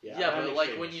extremists. Yeah, but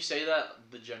like when you say that,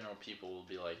 the general people will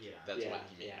be like, that's what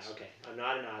he means. Yeah, okay. I'm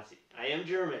not a Nazi. I am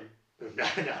German. I'm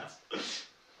not a Nazi.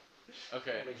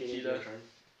 Okay. Mykyta.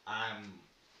 I'm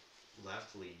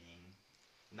left leaning,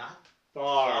 not.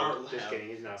 Far left. Just kidding,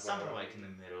 he's not far. Somewhere like in the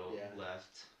middle,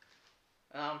 left.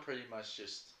 I'm pretty much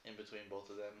just in between both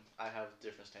of them. I have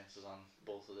different stances on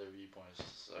both of their viewpoints,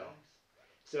 so.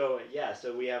 So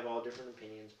we have all different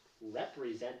opinions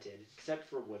represented, except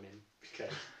for women,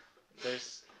 because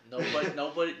there's no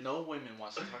women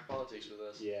wants to talk politics with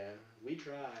us. Yeah, we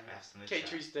try. Que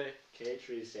triste. Que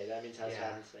triste. That means how's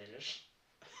that in Spanish?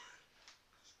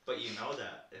 But you know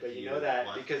that. But you know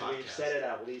that because we've said it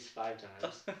at least 5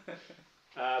 times.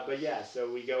 But yeah,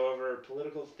 so we go over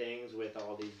political things with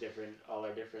all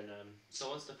our different So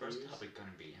what's the first views. topic gonna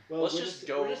be? Well, Let's we're just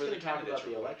go we're just over gonna the talk candidates about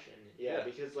the real quick. election. Yeah,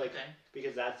 Okay.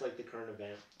 because that's like the current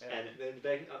event, Yeah. and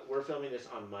then we're filming this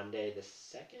on Monday the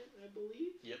 2nd, I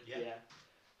believe. Yep. Yeah.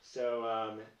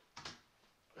 So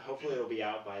hopefully it'll be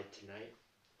out by tonight.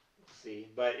 We'll see,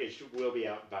 but will be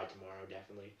out by tomorrow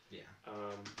definitely. Yeah.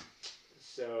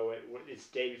 So it's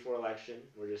day before election.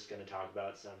 We're just gonna talk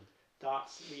about some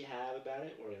thoughts we have about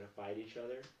it. We're gonna fight each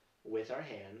other with our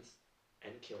hands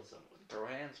and kill someone. Throw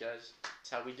hands, guys.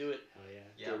 That's how we do it. Hell yeah.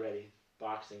 Yeah. Get ready.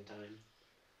 Boxing time.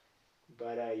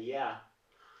 But yeah.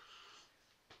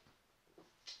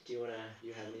 Do you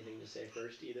have anything to say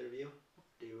first, either of you?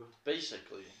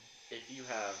 Basically, if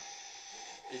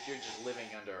you're just living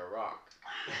under a rock,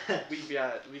 we've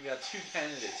got 2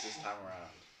 candidates this time around.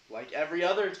 Like every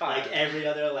other time. Like every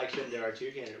other election, there are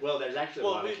 2 candidates. Well, there's actually a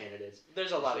lot of candidates.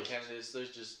 There's a lot of candidates.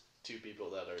 There's just 2 people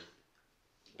that are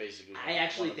basically. I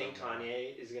actually think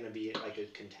Kanye is going to be like a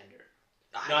contender.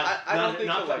 I don't think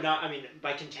so. I mean,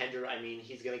 by contender, I mean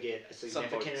he's going to get a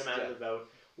significant amount of the vote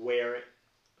where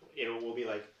it will be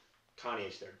like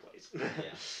Kanye's 3rd place. Yeah.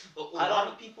 Well, a lot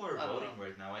of people are voting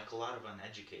right now, like a lot of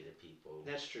uneducated people.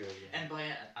 That's true. Yeah. And by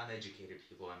uneducated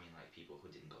people, I mean like people who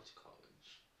didn't go to college.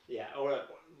 Yeah, or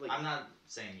like. I'm not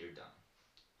saying you're dumb.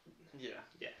 Yeah.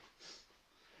 Yeah.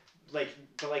 But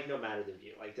no matter the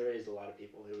view, like there is a lot of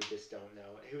people who just don't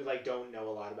know, who like don't know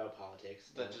a lot about politics.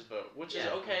 That just vote, which is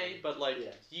okay, but like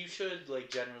you should like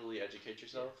generally educate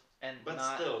yourself, and but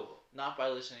not by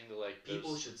listening to like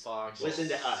people should Fox, listen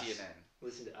to us, CNN.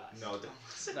 Listen to us. No, don't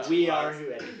listen. No, we are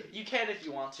who educate. You can if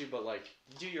you want to, but like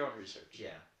do your own research. Yeah,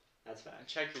 that's fact. And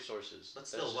check your sources. But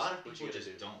still, a lot of people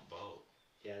just don't vote.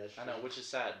 Yeah, that's true. I know, which is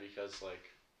sad because like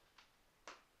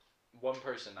one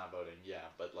person not voting, yeah,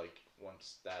 but like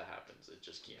once that happens, it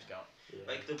just keeps going. Yeah.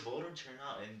 Like the voter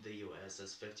turnout in the U.S.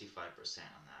 is 55%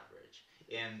 on average.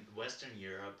 In Western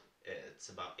Europe, it's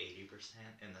about 80%.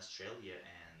 In Australia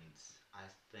and I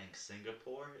think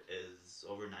Singapore is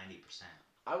over 90%.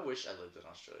 I wish I lived in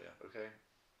Australia. Okay.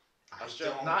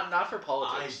 Australia, not for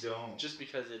politics. I don't. Just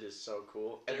because it is so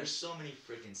cool. And there's so many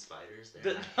freaking spiders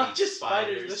there. Not just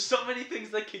spiders. There's so many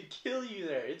things that could kill you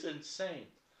there. It's insane.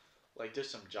 Like there's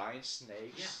some giant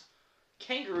snakes. Yeah.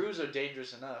 Kangaroos are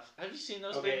dangerous enough. Have you seen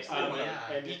those things? They want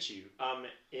to beat you.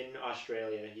 In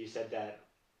Australia, you said that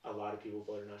a lot of people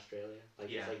vote in Australia. Like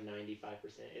it's like 95%.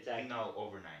 It's actually no,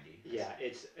 over 90. Yeah,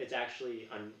 it's actually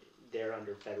they're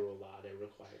under federal law. They're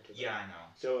required to vote. Yeah, I know.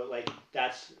 So like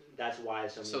that's why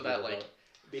so many people vote.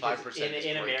 Because 5%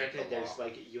 in America, there's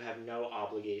like you have no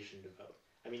obligation to vote.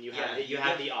 I mean, you have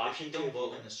the option. If you don't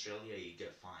vote in Australia, you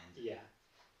get fined. Yeah.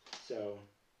 So.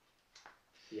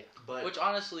 Yeah. Which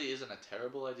honestly isn't a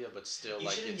terrible idea, but still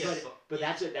like it's. But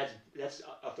that's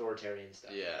authoritarian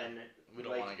stuff. Yeah. And we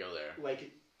don't want to go there. Like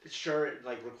sure,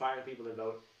 like requiring people to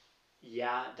vote.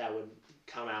 Yeah, that would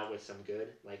come out with some good.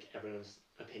 Like everyone's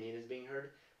opinion is being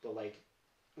heard. But like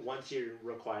once you're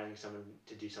requiring someone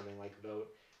to do something like vote,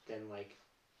 then like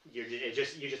you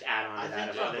just add on to that.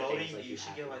 I think for voting, things, like, you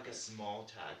should get like a small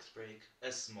tax break,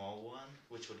 a small one,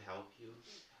 which would help you.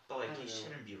 But like you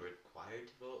shouldn't be required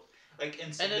to vote. Like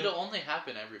and it'll only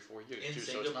happen every 4 years in too.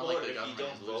 Singapore, so it's not like the if you government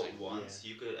don't is vote losing. once,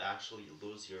 you could actually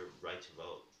lose your right to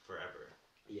vote forever.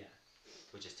 Yeah.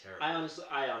 Which is terrible.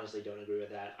 I honestly don't agree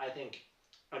with that. I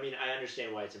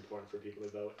understand why it's important for people to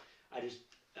vote.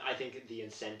 I think the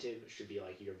incentive should be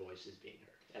like your voice is being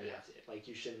heard, and that's it. Like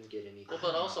you shouldn't get anything. Well,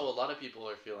 but also a lot of people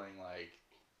are feeling like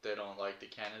they don't like the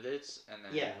candidates, and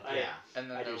then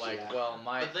and then they're like, well,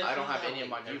 I don't have any of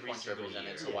my viewpoints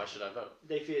represented, so why should I vote?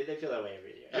 They feel that way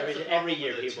every year. Every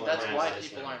year people. That's why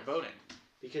people aren't voting.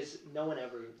 Because no one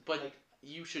ever. But like,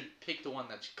 you should pick the one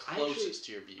that's closest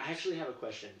to your views. I actually have a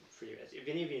question for you guys. If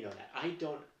any of you know that,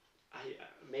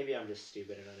 maybe I'm just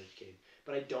stupid and uneducated,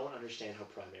 but I don't understand how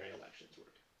primary elections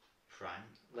work.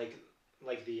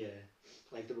 Like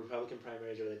the Republican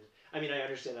primaries or I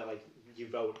understand that like you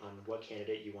vote on what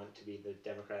candidate you want to be the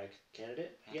Democratic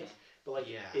candidate, I guess. But like,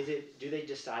 do they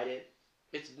decide it?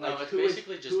 It's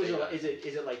basically just is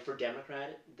it like for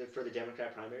the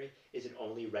Democrat primary? Is it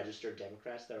only registered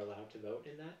Democrats that are allowed to vote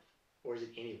in that, or is it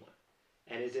anyone?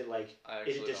 And is it like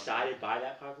is it decided by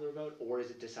that popular vote, or is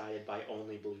it decided by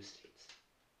only blue states?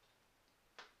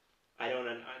 I don't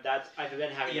know. I've been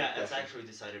having. Yeah, it's actually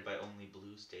decided by only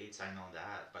blue states. I know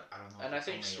that, but I don't know. And I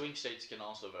think swing states can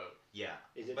also vote. Yeah,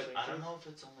 but I don't know if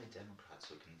it's only Democrats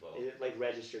who can vote. Is it like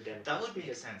registered Democrats? That would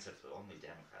make sense if only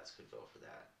Democrats could vote for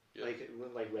that. Yeah.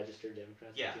 Like registered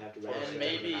Democrats. Yeah. Like you have to register. And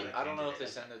maybe I don't know if they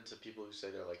send it to people who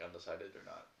say they're like undecided or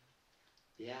not.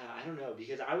 Yeah, I don't know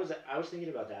because I was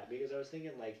thinking about that because I was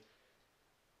thinking like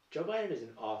Joe Biden is an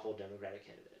awful Democratic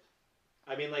candidate.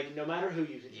 I mean, like, no matter who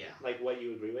you, like, what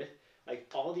you agree with, like,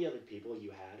 all the other people you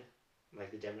had,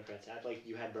 like, the Democrats had, like,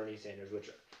 you had Bernie Sanders, which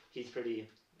he's pretty...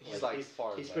 He's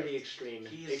pretty extreme.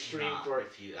 Not for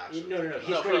if you actually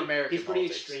no. He's pretty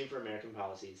extreme for American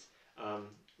policies.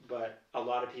 But a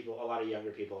lot of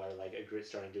younger people are like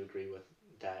starting to agree with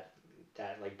that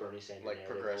like Bernie Sanders like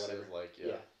progressive, like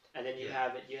yeah. And then you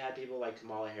had people like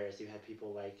Kamala Harris. You had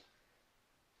people like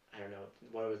I don't know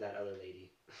what was that other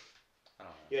lady. I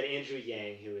don't know. You had Andrew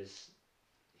Yang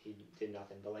he did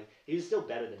nothing, but like he was still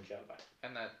better than Joe Biden.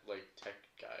 And that like tech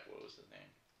guy, what was his name?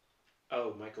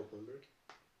 Oh, Michael Bloomberg.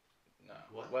 No.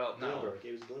 What? Well, no. Bloomberg.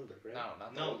 It was Bloomberg, right? No,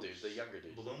 not the old dude. The younger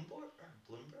dude.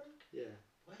 Bloomberg? Yeah.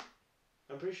 What?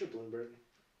 I'm pretty sure Bloomberg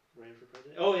ran for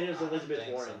president. Oh, and it was Elizabeth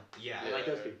Warren. So. Yeah. I like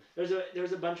those people.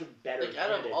 There's a bunch of better. Like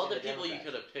out of all the people Democrats. you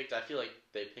could have picked, I feel like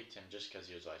they picked him just because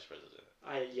he was vice president.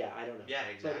 I don't know. Yeah,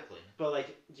 exactly. But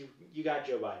like you got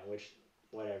Joe Biden, which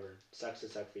whatever sucks to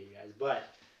suck for you guys. But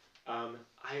I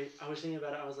was thinking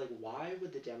about it. I was like, why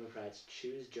would the Democrats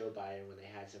choose Joe Biden when they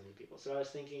had so many people? So I was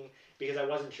thinking because I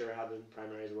wasn't sure how the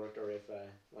primaries worked, or if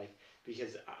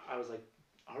because I was like,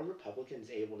 are Republicans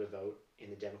able to vote in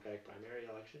the Democratic primary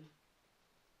election?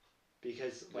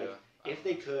 Because if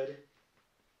they could,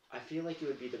 I feel like it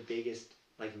would be the biggest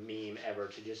like meme ever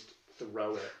to just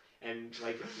throw it and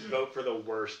like vote for the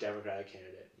worst Democratic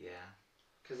candidate. Yeah.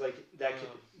 Because like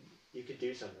you could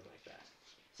do something like that.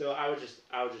 So I was just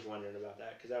wondering about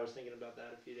that because I was thinking about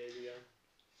that a few days ago.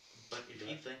 But if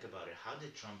you think about it, how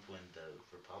did Trump win the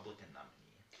Republican nominee?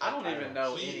 I don't even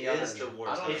know any other. He is the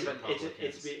worst.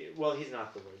 Well, he's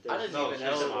not the worst. I didn't even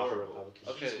know. Some awful Republicans.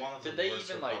 Okay, he's one of did the they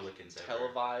worst even like Republicans ever.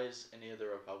 televise any of the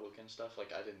Republican stuff?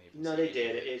 Like I didn't even. No, see they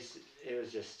did. any. It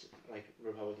was just like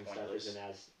Republican Pointless. stuff isn't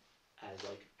as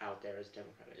like out there as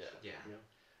Democratic stuff. Yeah. You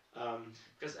know?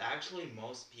 Because actually,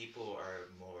 most people are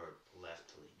more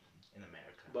left leaning in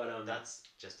America. But that's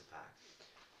just a fact.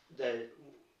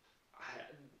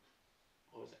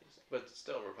 What was I going to say? But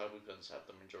still, Republicans have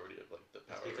the majority of like the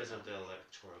power. It's because right of the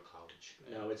Electoral College.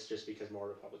 No, it's just because more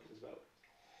Republicans vote.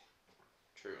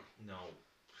 True. No.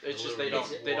 It's just they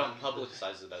don't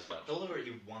publicize it as much.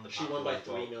 Hillary won the She won by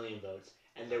 3 million votes,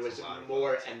 and there was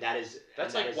more, and that's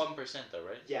like 1% though,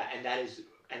 right? Yeah, and that is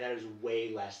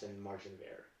way less than margin of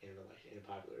error in an election, in a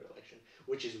popular election,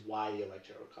 which is why the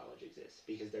Electoral College exists,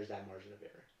 because there's that margin of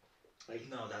error. Like,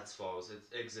 no, that's false. It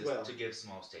exists to give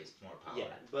small states more power. Yeah,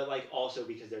 but like also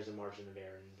because there's a margin of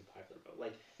error in the popular vote.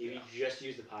 Like if you just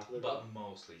use the popular vote, but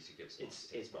mostly to give small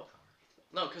states more power.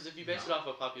 No, because if you base it off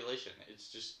of population, it's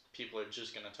just people are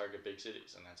just gonna target big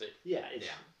cities, and that's it. Yeah,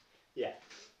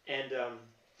 and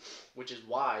which is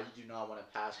why you do not want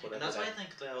to pass whatever. And that's why I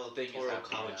think the Electoral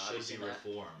College should be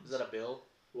reformed. Is that a bill?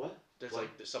 What? There's like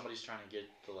somebody's trying to get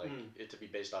it to be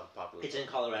based off of population. It's in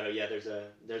Colorado. Yeah,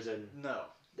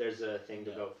 there's a thing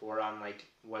to vote for on like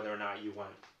whether or not you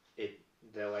want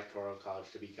the Electoral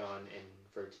College to be gone and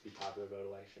for it to be popular vote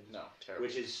election. No, terrible.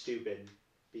 Which is stupid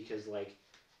because like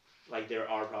there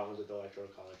are problems with the Electoral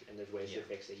College and there's ways to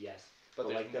fix it. Yes, but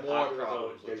like the popular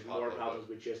vote, there's more problems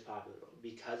with just popular vote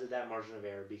because of that margin of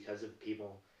error, because of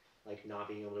people like not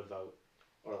being able to vote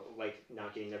or like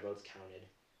not getting their votes counted,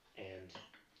 and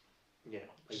you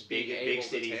know like just big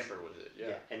cities tamper with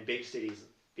it. And big cities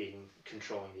being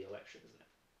controlling the elections.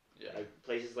 Yeah. Like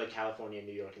places like California,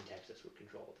 New York, and Texas would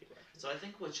control the elections. So I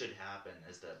think what should happen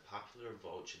is that popular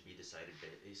vote should be decided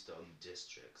based on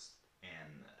districts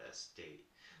and a state.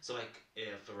 So like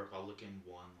if a Republican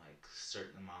won like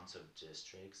certain amounts of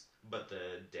districts, but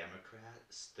the Democrat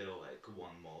still like won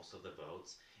most of the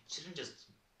votes, it shouldn't just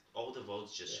all the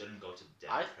votes shouldn't go to the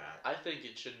Democrat. I think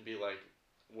it shouldn't be like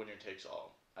winner takes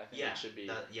all. I think it should be.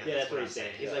 That's what he's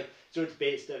saying. He's like, so it's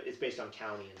based on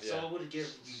county and stuff. So it would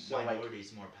give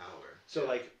minorities more power. So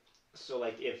like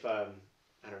if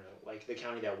I don't know, like the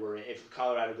county that we're in, if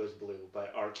Colorado goes blue,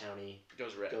 but our county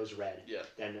goes red,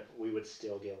 then we would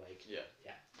still get like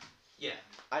Yeah.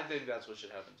 I think that's what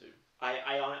should happen too.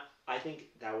 I think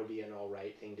that would be an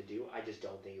alright thing to do. I just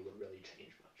don't think it would really change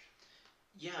much.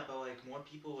 Yeah, but like more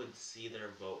people would see their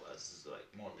vote as like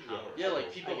more powerful. Yeah,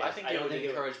 like people. I think it would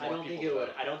encourage more people to vote.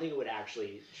 I don't think it would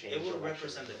actually change. It would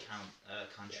represent the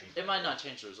country. It might not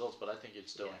change the results, but I think it'd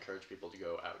still encourage people to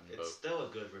go out and vote. It's still a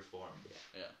good reform.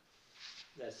 Yeah.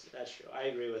 That's true. I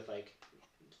agree with like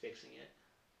fixing it.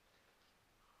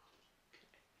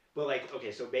 But like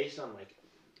so based on like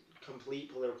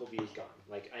complete political views gone.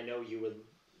 Like I know you would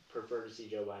prefer to see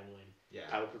Joe Biden win. Yeah.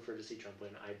 I would prefer to see Trump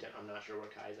win. I'm not sure where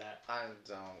Kai's at. I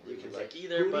don't really can like say,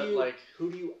 either, but like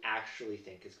who do you actually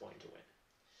think is going to win?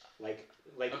 Like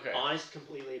Okay. honest,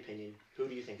 completely opinion. Who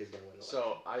do you think is going to win the election?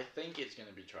 So I think it's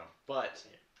gonna be Trump, but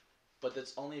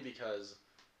that's only because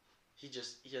he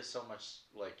has so much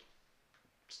like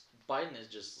Biden is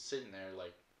just sitting there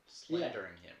like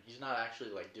slandering him. He's not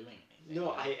actually like doing anything.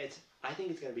 No, I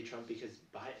think it's going to be Trump because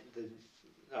the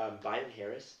Biden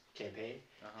Harris campaign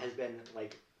has been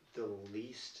like the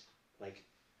least like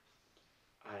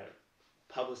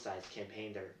publicized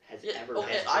campaign there has ever been.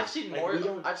 I've seen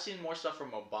I've seen more stuff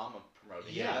from Obama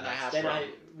promoting than I have from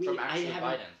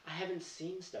Biden. I haven't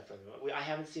seen stuff from them. I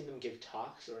haven't seen them give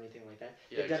talks or anything like that.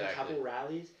 Yeah, They've done a couple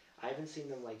rallies. I haven't seen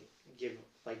them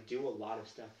do a lot of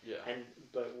stuff. Yeah.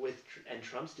 And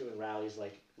Trump's doing rallies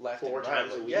like left 4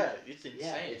 times a week. Yeah, it's insane.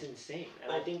 Yeah, it's insane.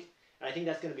 And I think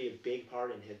that's going to be a big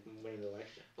part in him winning the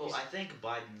election. Well, I think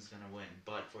Biden's going to win,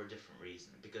 but for a different reason.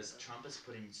 Because Trump is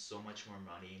putting so much more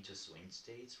money into swing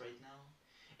states right now.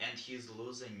 And he's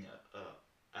losing,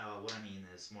 what I mean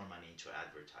is more money into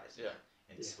advertising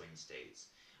in swing states.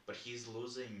 But he's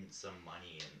losing some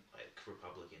money in like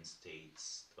Republican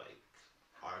states like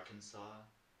Arkansas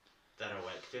that are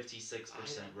like 56%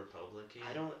 Republican.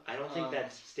 I don't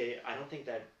think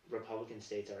that Republican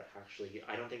states are actually.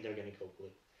 I don't think they're going to go blue.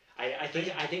 I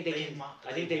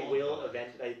think they will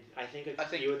eventually. I think a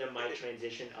few of them might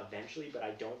transition eventually, but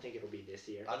I don't think it'll be this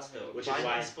year. Which is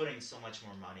why he's putting so much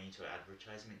more money into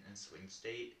advertisement in swing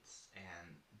states,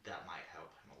 and that might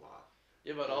help him a lot.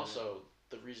 Yeah, but also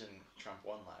the reason Trump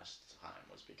won last time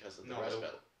was because of the Rust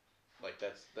Belt. Like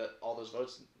that all those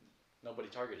votes, nobody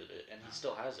targeted it, and he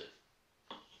still has it.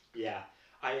 Yeah,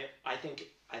 I think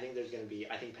there's going to be.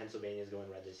 I think Pennsylvania is going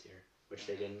red this year, which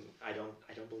they didn't. I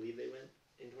don't believe they went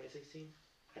in 2016.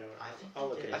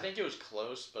 I think it was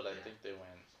close, but I think they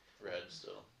went red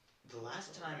still. The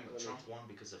last time Trump won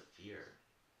because of fear.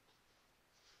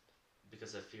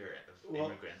 Because of fear of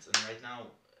immigrants, and right now,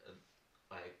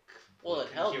 like. Well,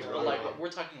 it helped. But like we're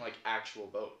talking like actual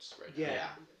votes, right? Yeah. Now.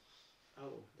 Yeah.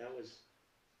 Oh, that was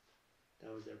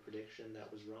their prediction.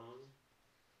 That was wrong.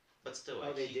 But still,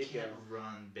 like, he can't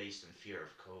run based on fear of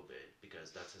COVID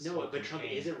because that's his whole but Trump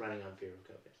isn't running on fear of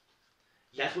COVID.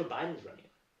 That's what Biden's running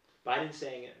on. Biden's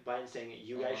saying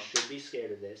you guys should be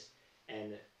scared of this,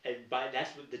 and that's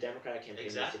what the Democratic campaign.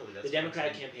 Exactly. The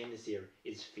Democratic campaign this year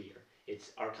is fear. It's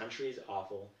our country is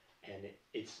awful, and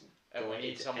it's. And we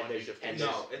need someone who defends.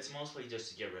 No, it's mostly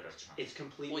just to get rid of Trump. It's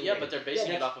completely. Well, yeah, but they're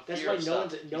basing it off of fear. That's why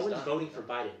no one's voting for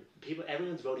Biden.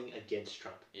 Everyone's voting against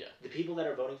Trump. Yeah. The people that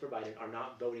are voting for Biden are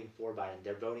not voting for Biden.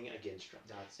 They're voting against Trump.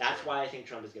 That's why I think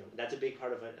Trump is going to win. That's a big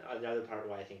part of another part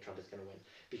why I think Trump is going to win.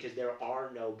 Because there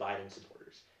are no Biden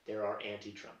supporters. There are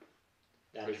anti-Trump.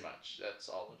 Pretty much. That's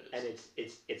all it is.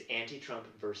 And it's anti-Trump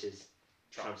versus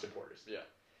Trump supporters. Yeah.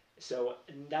 So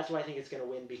that's why I think it's going to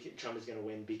win. Trump is going to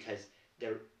win because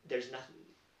there's nothing.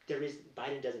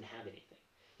 Biden doesn't have anything.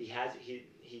 He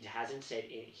hasn't said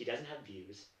he doesn't have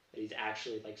views that he's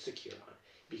actually like secure on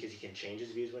because he can change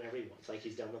his views whenever he wants, like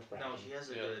he's done with fracking. No, he has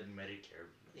a good Medicare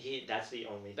view. That's the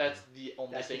only. That's the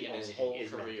only thing in his whole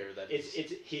career that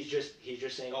he's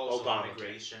just saying also Obama.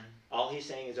 Immigration. All he's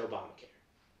saying is Obamacare.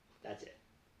 That's it.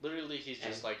 Literally, he's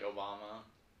just like Obama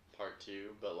Part 2,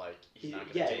 but like he's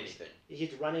not gonna do anything.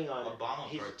 He's running on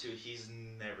Obama Part 2. He's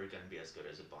never gonna be as good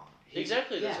as Obama.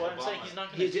 Exactly. That's what I'm saying. He's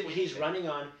not gonna do anything. He's running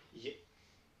on.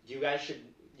 You guys should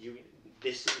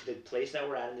the place that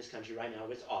we're at in this country right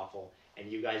now is awful,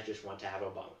 and you guys just want to have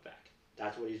Obama back.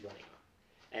 That's what he's running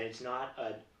on, and it's not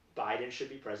a Biden should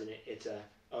be president. It's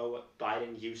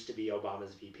Biden used to be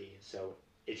Obama's VP, so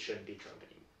it shouldn't be Trump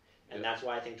anymore, and that's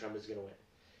why I think Trump is going to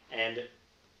win, and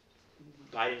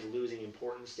Biden's losing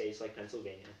important states like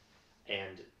Pennsylvania,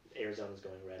 and Arizona's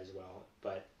going red as well,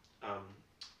 but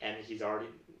and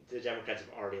the Democrats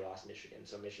have already lost Michigan,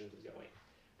 so Michigan's going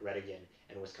red again,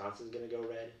 and Wisconsin's going to go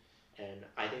red. And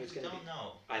I think it's going to be.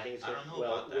 I think it's going to.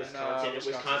 Well,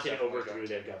 Wisconsin overthrew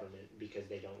their government because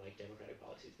they don't like Democratic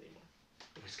policies anymore.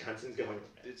 Wisconsin's going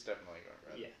red. It's definitely going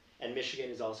red. Yeah, and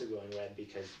Michigan is also going red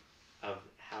because of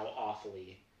how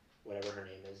awfully, whatever her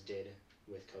name is, did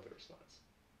with COVID response.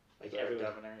 Like everyone.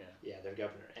 Governor, yeah. Yeah, their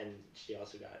governor, and she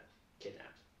also got kidnapped,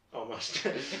 almost.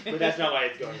 But that's not why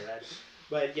it's going red.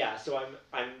 But yeah, so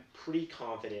I'm pretty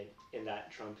confident in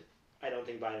that Trump. I don't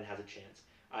think Biden has a chance.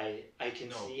 I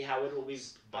can see how it will be.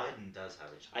 Biden does have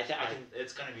a chance.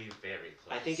 It's going to be very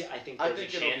close. I think there's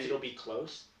a chance it'll be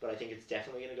close, but I think it's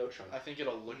definitely going to go Trump. I think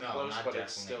it'll look close, but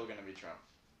it's still going to be Trump.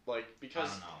 Like because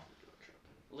I don't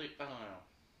know. I don't know.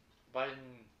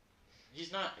 Biden,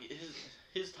 he's not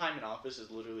his time in office is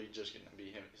literally just going to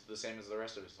be him. It's the same as the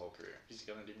rest of his whole career. He's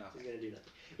going to do nothing. He's going to do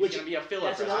nothing. He's going to be a filler.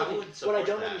 That's another I thing. What I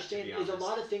don't that, understand is a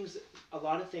lot of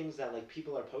things that like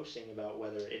people are posting about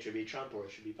whether it should be Trump or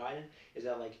it should be Biden is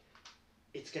that like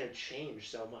it's going to change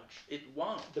so much. It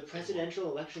won't. The presidential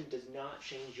election does not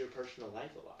change your personal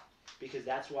life a lot because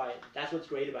that's what's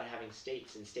great about having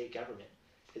states and state government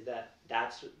is that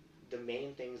that's the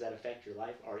main things that affect your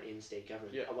life are in state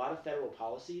government. Yeah. A lot of federal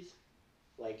policies,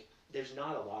 like there's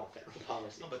not a lot of federal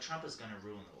policies. No, but Trump is going to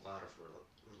ruin a lot of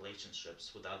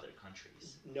relationships with other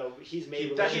countries. No, he's made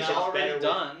That relationships he's already better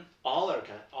done. with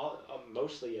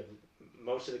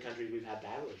most of the countries we've had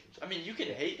bad relationships. I mean, you can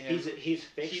hate him. He's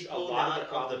fixed He a pulled lot out of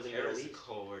the problems the in the Middle Paris East.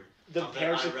 Accord. The of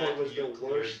Paris Iraq Accord was the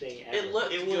nuclear- worst thing ever. It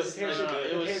looked It good. was- The Paris, no, Accord, it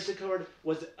the was- Paris Accord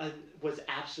was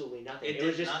absolutely nothing. It It did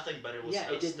was just nothing, but it was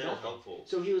it did still nothing. helpful.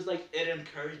 So he was like, It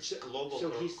encouraged global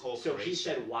cooperation. so he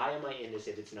said, why am I in this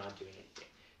if it's not doing anything?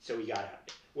 So he got out of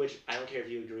it. Which I don't care if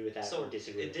you agree with that So or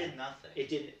disagree it with did that. nothing. It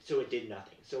did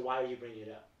nothing. So why are you bringing it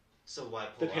up? So why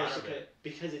The pull Paris out of Accord it?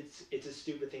 because it's a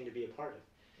stupid thing to be a part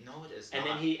of. No, it is And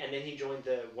not. then he joined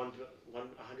the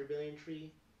 100 billion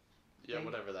tree. Yeah, thing?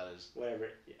 whatever that is. Whatever.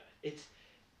 Yeah, it's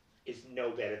no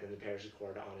better than the Paris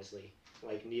Accord, honestly.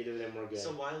 Like neither of them were good.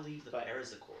 So why leave the But-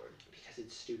 Paris Accord? Because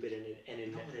it's stupid and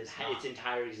in No, it is its not.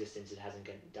 entire existence it hasn't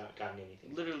gotten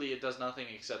anything. Literally, it does nothing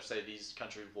except say these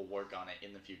countries will work on it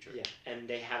in the future. Yeah, and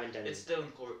they haven't done It it. still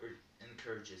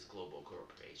encourages global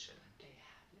cooperation. They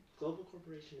haven't. Global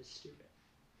corporation is stupid.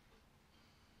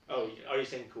 Oh, are you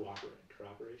saying cooperation?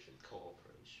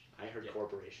 Cooperation. I heard Yeah.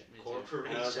 corporation. Me too.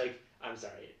 Corporation. And I was like, I'm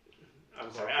sorry.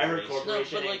 I heard Corporation.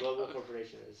 corporation No, but and global like,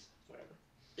 corporation is whatever.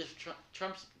 If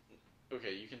Trump's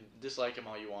okay, you can dislike him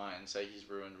all you want and say he's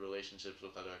ruined relationships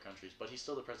with other countries, but he's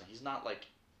still the president. He's not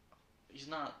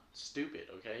stupid.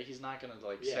 Okay, he's not gonna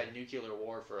say nuclear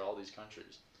war for all these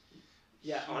countries.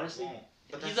 Yeah, He honestly, won't.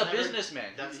 But He's that's a never-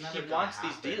 businessman. that's He never gonna wants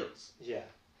happen. these deals. yeah,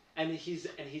 and he's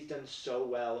done so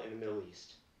well in the Middle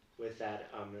East with that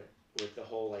with the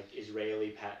whole like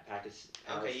Israeli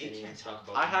Pakistan. Okay, you can't talk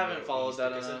about. I the haven't Middle followed East that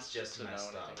because enough it's just to know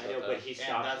messed up. anything. I know, about but that. he And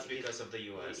stopped. that's because of the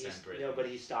U.S. and Britain. No, but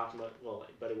he stopped. Well,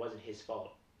 but it wasn't his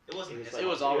fault. It wasn't his It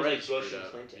was fault. already like Bush screwed and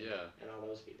up. Clinton Yeah. and all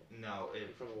those people No,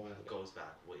 it from a while ago. goes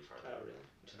back way farther Oh really?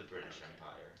 to the British Okay.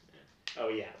 Empire. Oh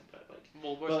yeah, but like.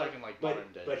 Well, we're But- talking like modern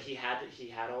day. But he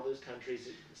had all those countries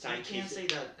So sign you can't peace- say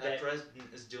that that-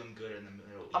 president is doing good in the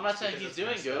Middle East. I'm not saying because he's it's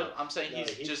doing messed good. up. I'm saying No, he's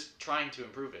he's- just trying to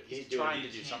improve it. He's he's doing- trying You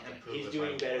to do can't something. improve He's it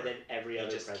doing by better war. than every You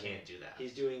other just president. can't do that.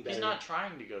 He's doing better. He's not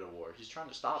trying to go to war. He's trying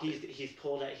to stop it. He's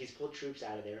pulled troops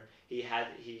out of there. He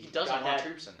Doesn't got want that,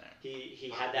 troops in there. He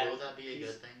Will had that. that be a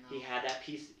he's- good thing though? He had that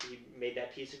peace. He made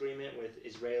that peace agreement with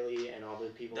Israeli and all the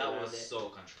people That around was it. so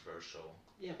controversial.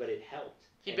 Yeah, but it helped.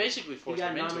 He And basically he forced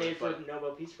got him into nominated it, for but the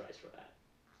Nobel Peace Prize for that.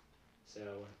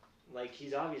 So, like,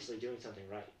 he's obviously doing something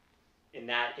right in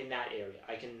that area.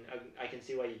 I can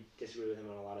see why you disagree with him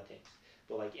on a lot of things,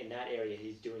 but like in that area,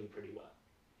 he's doing pretty well.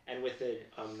 And with the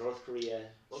North Korea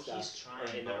Well, stuff, he's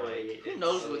trying, in the but, early, like, who it's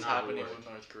knows so what's not happening working. with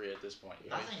North Korea at this point?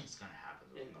 Yeah. Like, Nothing's gonna happen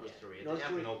with And, North yeah, Korea. North they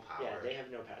have Korea- no power. Yeah, they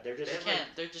have no power. They're just they They're like,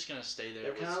 can't. They're just gonna stay there.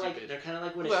 they're with kind of stupid.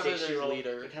 like when Whoever a their 6-year-old.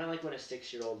 leader. They're kind of like when a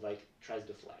 6-year-old like tries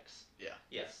to flex.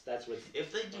 Yeah. That's what.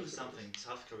 If they do North Korea something,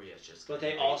 South Korea is just. But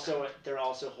gonna they're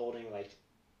also holding like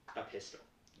a pistol.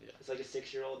 Yeah. It's like a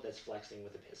 6-year-old that's flexing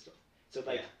with a pistol. So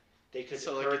like Yeah. they could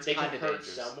So, like, hurt. it's They could kinda hurt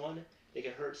dangerous. someone. They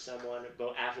could hurt someone,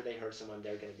 but after they hurt someone,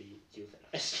 they're gonna be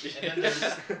euthanized. And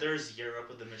then there's Europe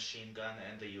with the machine gun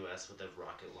and the U.S. with the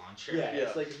rocket launcher. Yeah, Yeah.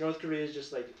 it's like North Korea is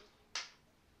just like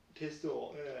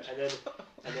pistol,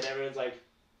 and then everyone's like,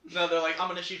 No, they're like, I'm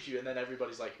gonna shoot you, and then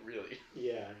everybody's like, really?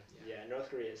 yeah. North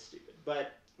Korea is stupid,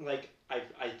 but like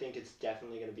I think it's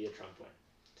definitely gonna be a Trump win.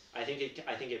 I think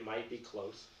it might be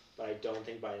close, but I don't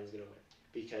think Biden's gonna win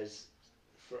because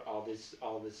for all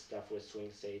this stuff with swing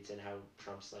states and how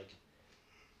Trump's like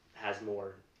has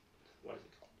more, what is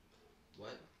it called?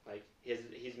 What? Like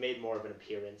he's made more of an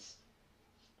appearance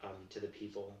to the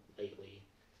people lately,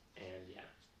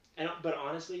 and but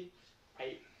honestly,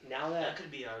 That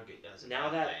could be argued as a now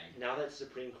bad that thing. now that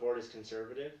Supreme Court is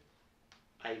conservative,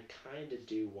 I kind of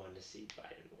do want to see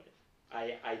Biden win.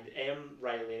 I am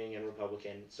right leaning and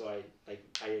Republican, so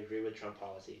I agree with Trump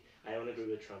policy. I don't agree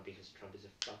with Trump because Trump is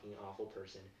a fucking awful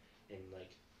person, and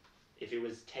like if it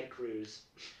was Ted Cruz.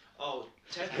 Oh,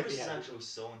 Ted Cruz is Yeah. actually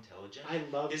so intelligent. I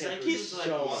love His Ted IQ Cruz is like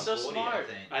so much. 140, So smart. I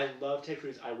think. I love Ted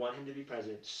Cruz. I want him to be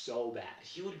president so bad.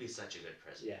 He would be such a good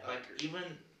president. Yeah. Like even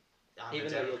on Even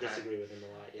the though you'll Democrat, disagree with him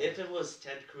a lot. Yeah. if it was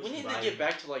Ted Cruz, We need to Biden, get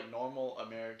back to like normal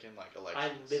American like I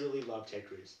elections. literally love Ted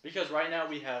Cruz. Because right now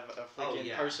we have a freaking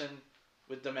yeah. person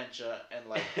with dementia and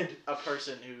like a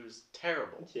person who's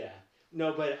terrible. Yeah.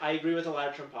 No, but I agree with a lot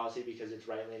of Trump policy because it's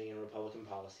right leaning and Republican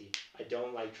policy. I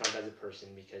don't like Trump as a person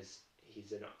because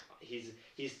he's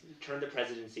turned the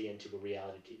presidency into a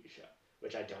reality TV show,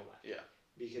 which I don't like. Yeah.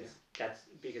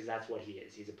 Because that's what he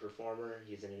is. He's a performer.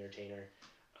 He's an entertainer.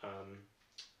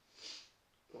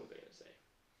 What was I gonna say?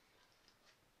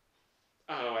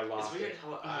 Oh, I lost It's weird it.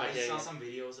 how I saw some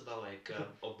videos about like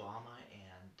Obama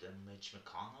and Mitch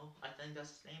McConnell. I think that's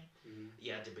his name. Mm-hmm.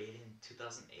 Yeah, debating in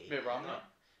 2008. Mitt Romney.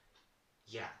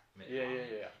 Yeah. Yeah.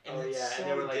 And oh it's yeah, so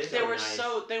and they were like They were nice.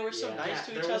 so Yeah. nice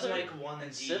to each there was other. like one in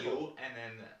and DU, civil. and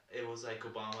then it was like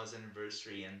Obama's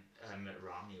anniversary, and Mitt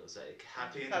Romney was like,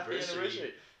 "Happy Happy anniversary."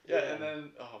 anniversary. Yeah, and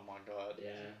then oh my god.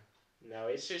 Yeah. No,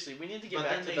 it's Seriously, we need to get But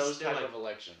back then to they those still, type like- of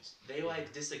elections. They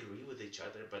like disagree with each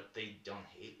other, but they don't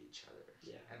hate each other.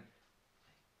 Yeah. And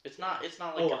It's not like.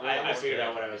 Oh, a I real figured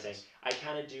out what I argument. was saying. I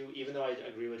kind of do, even though I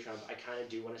agree with Trump, I kind of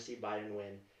do want to see Biden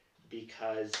win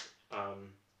because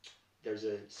there's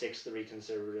a 6-3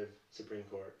 conservative Supreme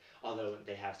Court. Although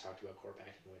they have talked about court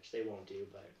packing, which they won't do,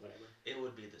 but whatever. it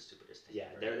would be the stupidest thing. Yeah,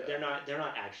 ever. they're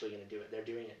not actually going to do it. They're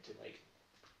doing it to like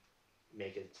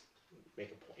make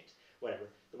a point. Whatever.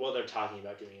 Well, they're talking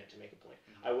about doing it to make a point.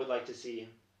 Mm-hmm. I would like to see.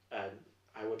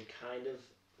 I would kind of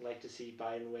like to see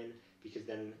Biden win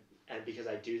because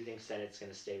I do think Senate's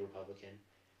going to stay Republican,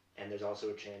 and there's also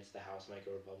a chance the House might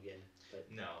go Republican. But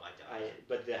No, I doubt that.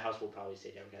 but the House will probably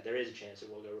stay Democrat. There is a chance it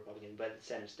will go Republican, but the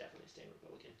Senate's definitely staying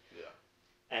Republican. Yeah.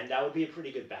 And that would be a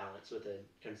pretty good balance with a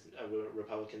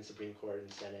Republican Supreme Court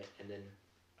and Senate, and then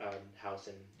House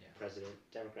and President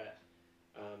Democrat,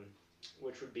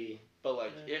 which would be. But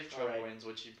like, if Trump alright. wins,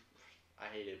 which I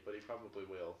hate it, but he probably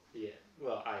will. Yeah.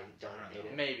 Well, I don't I don't hate know.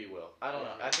 it. Maybe will. I don't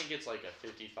know. Yeah. I think it's like a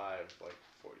 55, like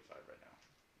 45 right now.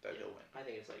 That he'll win. I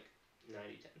think it's like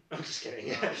 90-10. I'm just kidding.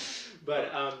 No.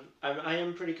 But I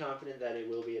am pretty confident that it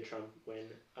will be a Trump win.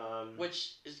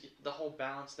 Which is the whole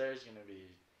balance there is gonna be.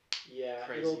 Yeah,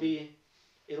 Crazy.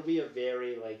 it'll be a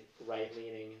very like right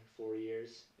leaning 4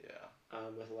 years. Yeah.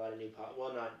 With a lot of new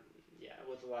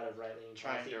with a lot of right leaning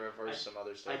Trying policy. to reverse some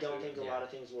other stuff. I don't too. think a lot of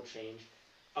things will change.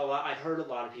 I've heard a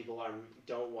lot of people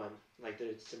don't want like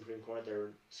the Supreme Court. They're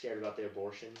scared about the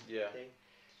abortion thing,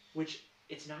 which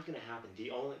it's not going to happen.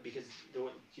 Because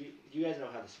you guys know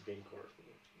how the Supreme Court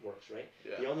works, right?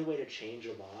 Yeah. The only way to change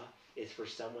a law is for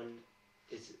someone.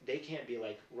 They can't be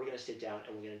like, we're going to sit down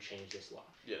and we're going to change this law.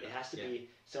 Yeah. It has to be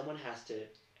someone has to.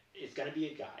 It's going to be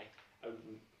a guy. A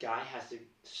guy has to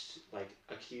like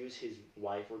accuse his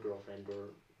wife or girlfriend or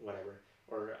whatever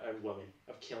or a woman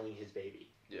of killing his baby.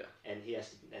 Yeah. And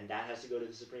that has to go to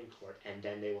the Supreme Court, and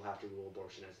then they will have to rule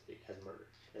abortion as murder.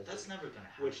 That's never gonna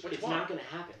happen. Which it's not gonna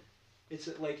happen. It's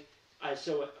like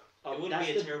it would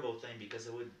be a terrible thing because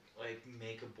it would like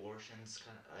make abortions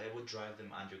it would drive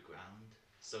them underground.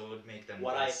 So it would make them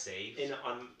less safe.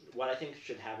 What I think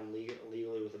should happen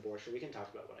legally with abortion, we can talk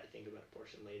about what I think about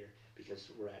abortion later because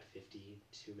we're at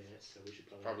 52 minutes, so we should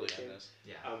probably end this.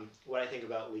 Yeah. What I think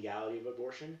about legality of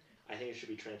abortion, I think it should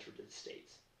be transferred to the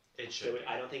states. It should.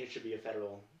 I don't think it should be a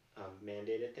federal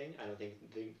mandated thing. I don't think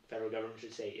the federal government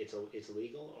should say it's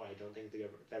illegal, or I don't think the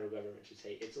federal government should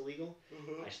say it's illegal.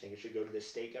 Mm-hmm. I just think it should go to the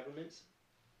state governments,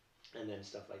 and then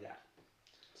stuff like that.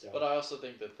 So. But I also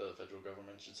think that the federal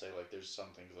government should say like there's some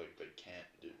things like they can't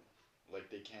do, like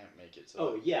they can't make it. So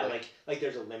oh yeah, like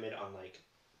there's a limit on like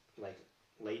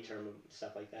late term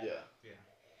stuff like that. Yeah. Yeah.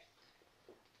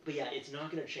 But yeah, it's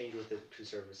not going to change with the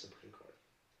conservative Supreme Court.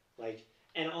 Like,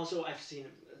 and also I've seen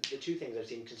the two things I've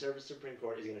seen. Conservative Supreme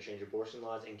Court is going to change abortion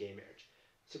laws and gay marriage.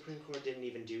 Supreme Court didn't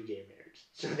even do gay marriage,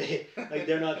 so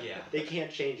they're not. Yeah. They can't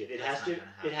change it. It That's has to. not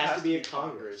gonna happen. It has to be a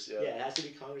Congress. Yeah. It has to be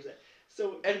Congress.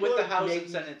 So And with the House making,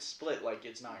 and Senate split, like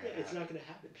it's not gonna. it's not going to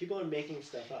happen. People are making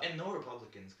stuff up. And no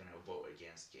Republican's gonna vote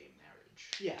against gay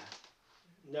marriage. Yeah.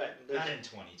 No, Not in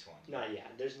 2020. Not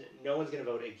yet. There's no one's going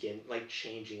to vote against like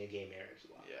changing a gay marriage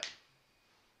law.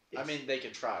 Yeah. I mean, they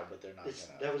could try, but they're not gonna.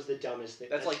 That was the dumbest thing.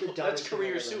 That's like the dumbest thing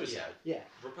career I've ever- suicide. Yeah.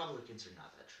 Republicans are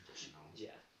not that traditional. Yeah.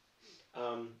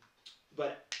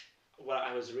 But what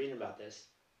I was reading about this,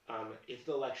 if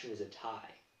the election is a tie,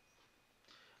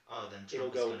 Oh, then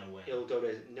Trump is gonna win. It'll go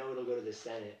to the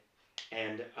Senate,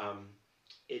 and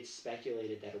it's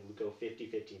speculated that it will go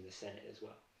 50-50 in the Senate as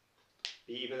well.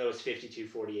 Even though it's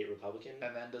 52-48 Republican.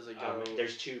 And then does it go?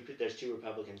 There's two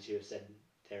Republicans who have said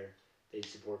they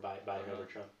support Biden over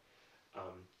Trump.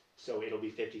 So it'll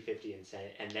be 50-50 in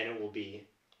Senate, and then it will be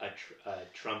a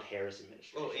Trump-Harris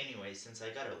administration. Oh, anyway, since I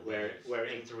gotta Where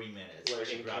in 3 minutes, where we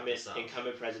should wrap this up.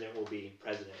 incumbent president will be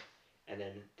president, and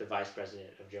then the vice president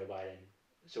of Joe Biden.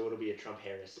 So it'll be a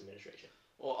Trump-Harris administration.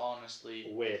 Well, honestly,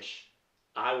 Which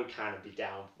I would kind of be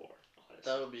down for.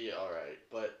 Honestly. that would be all right,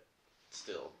 but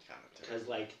still kind of Because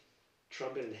like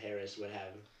Trump and Harris would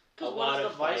have. Because what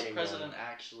does the vice president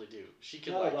actually do? She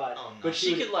could not like, a lot, oh, no. but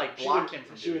she could like block him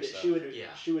from doing stuff.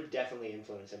 She would definitely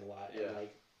influence him a lot and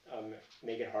like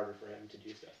make it harder for him to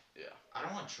do stuff. Yeah. I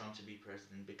don't want Trump to be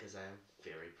president because I have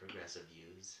very progressive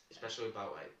views, especially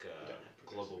about like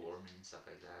global warming and stuff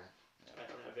like that. I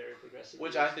don't have very progressive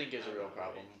Which views. I think is a real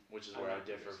problem, which is where I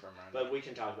differ from Ernie. But we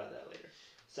can talk about that later.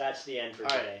 So that's the end for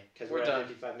today. Because we're at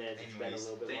 55 minutes. It's been a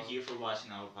little bit long. Thank you for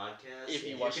watching our podcast. If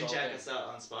you can check us out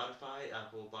on Spotify,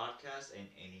 Apple Podcasts, and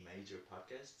any major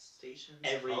podcast stations.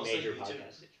 Every also major YouTube.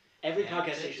 podcast station. Every And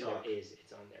podcast station TikTok. there is,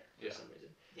 it's on there for some reason.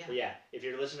 Yeah. But yeah, if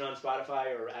you're listening on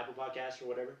Spotify or Apple Podcasts or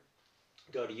whatever,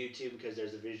 go to YouTube because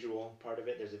there's a visual part of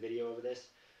it. There's a video of this.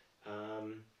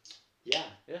 And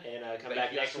come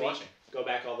back next week. Watching. Go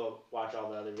back watch all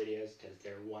the other videos because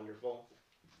they're wonderful.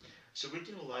 Should we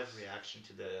do a live reaction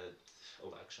to the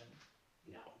election?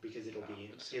 No, because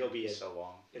it'll be so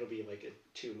long. It'll be like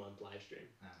a 2-month live stream.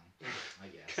 I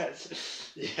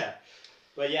guess. Yeah.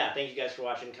 But yeah, thank you guys for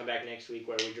watching. Come back next week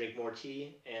where we drink more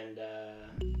tea and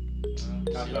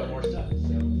talk about more stuff.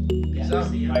 So yeah,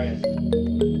 Bye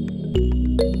guys.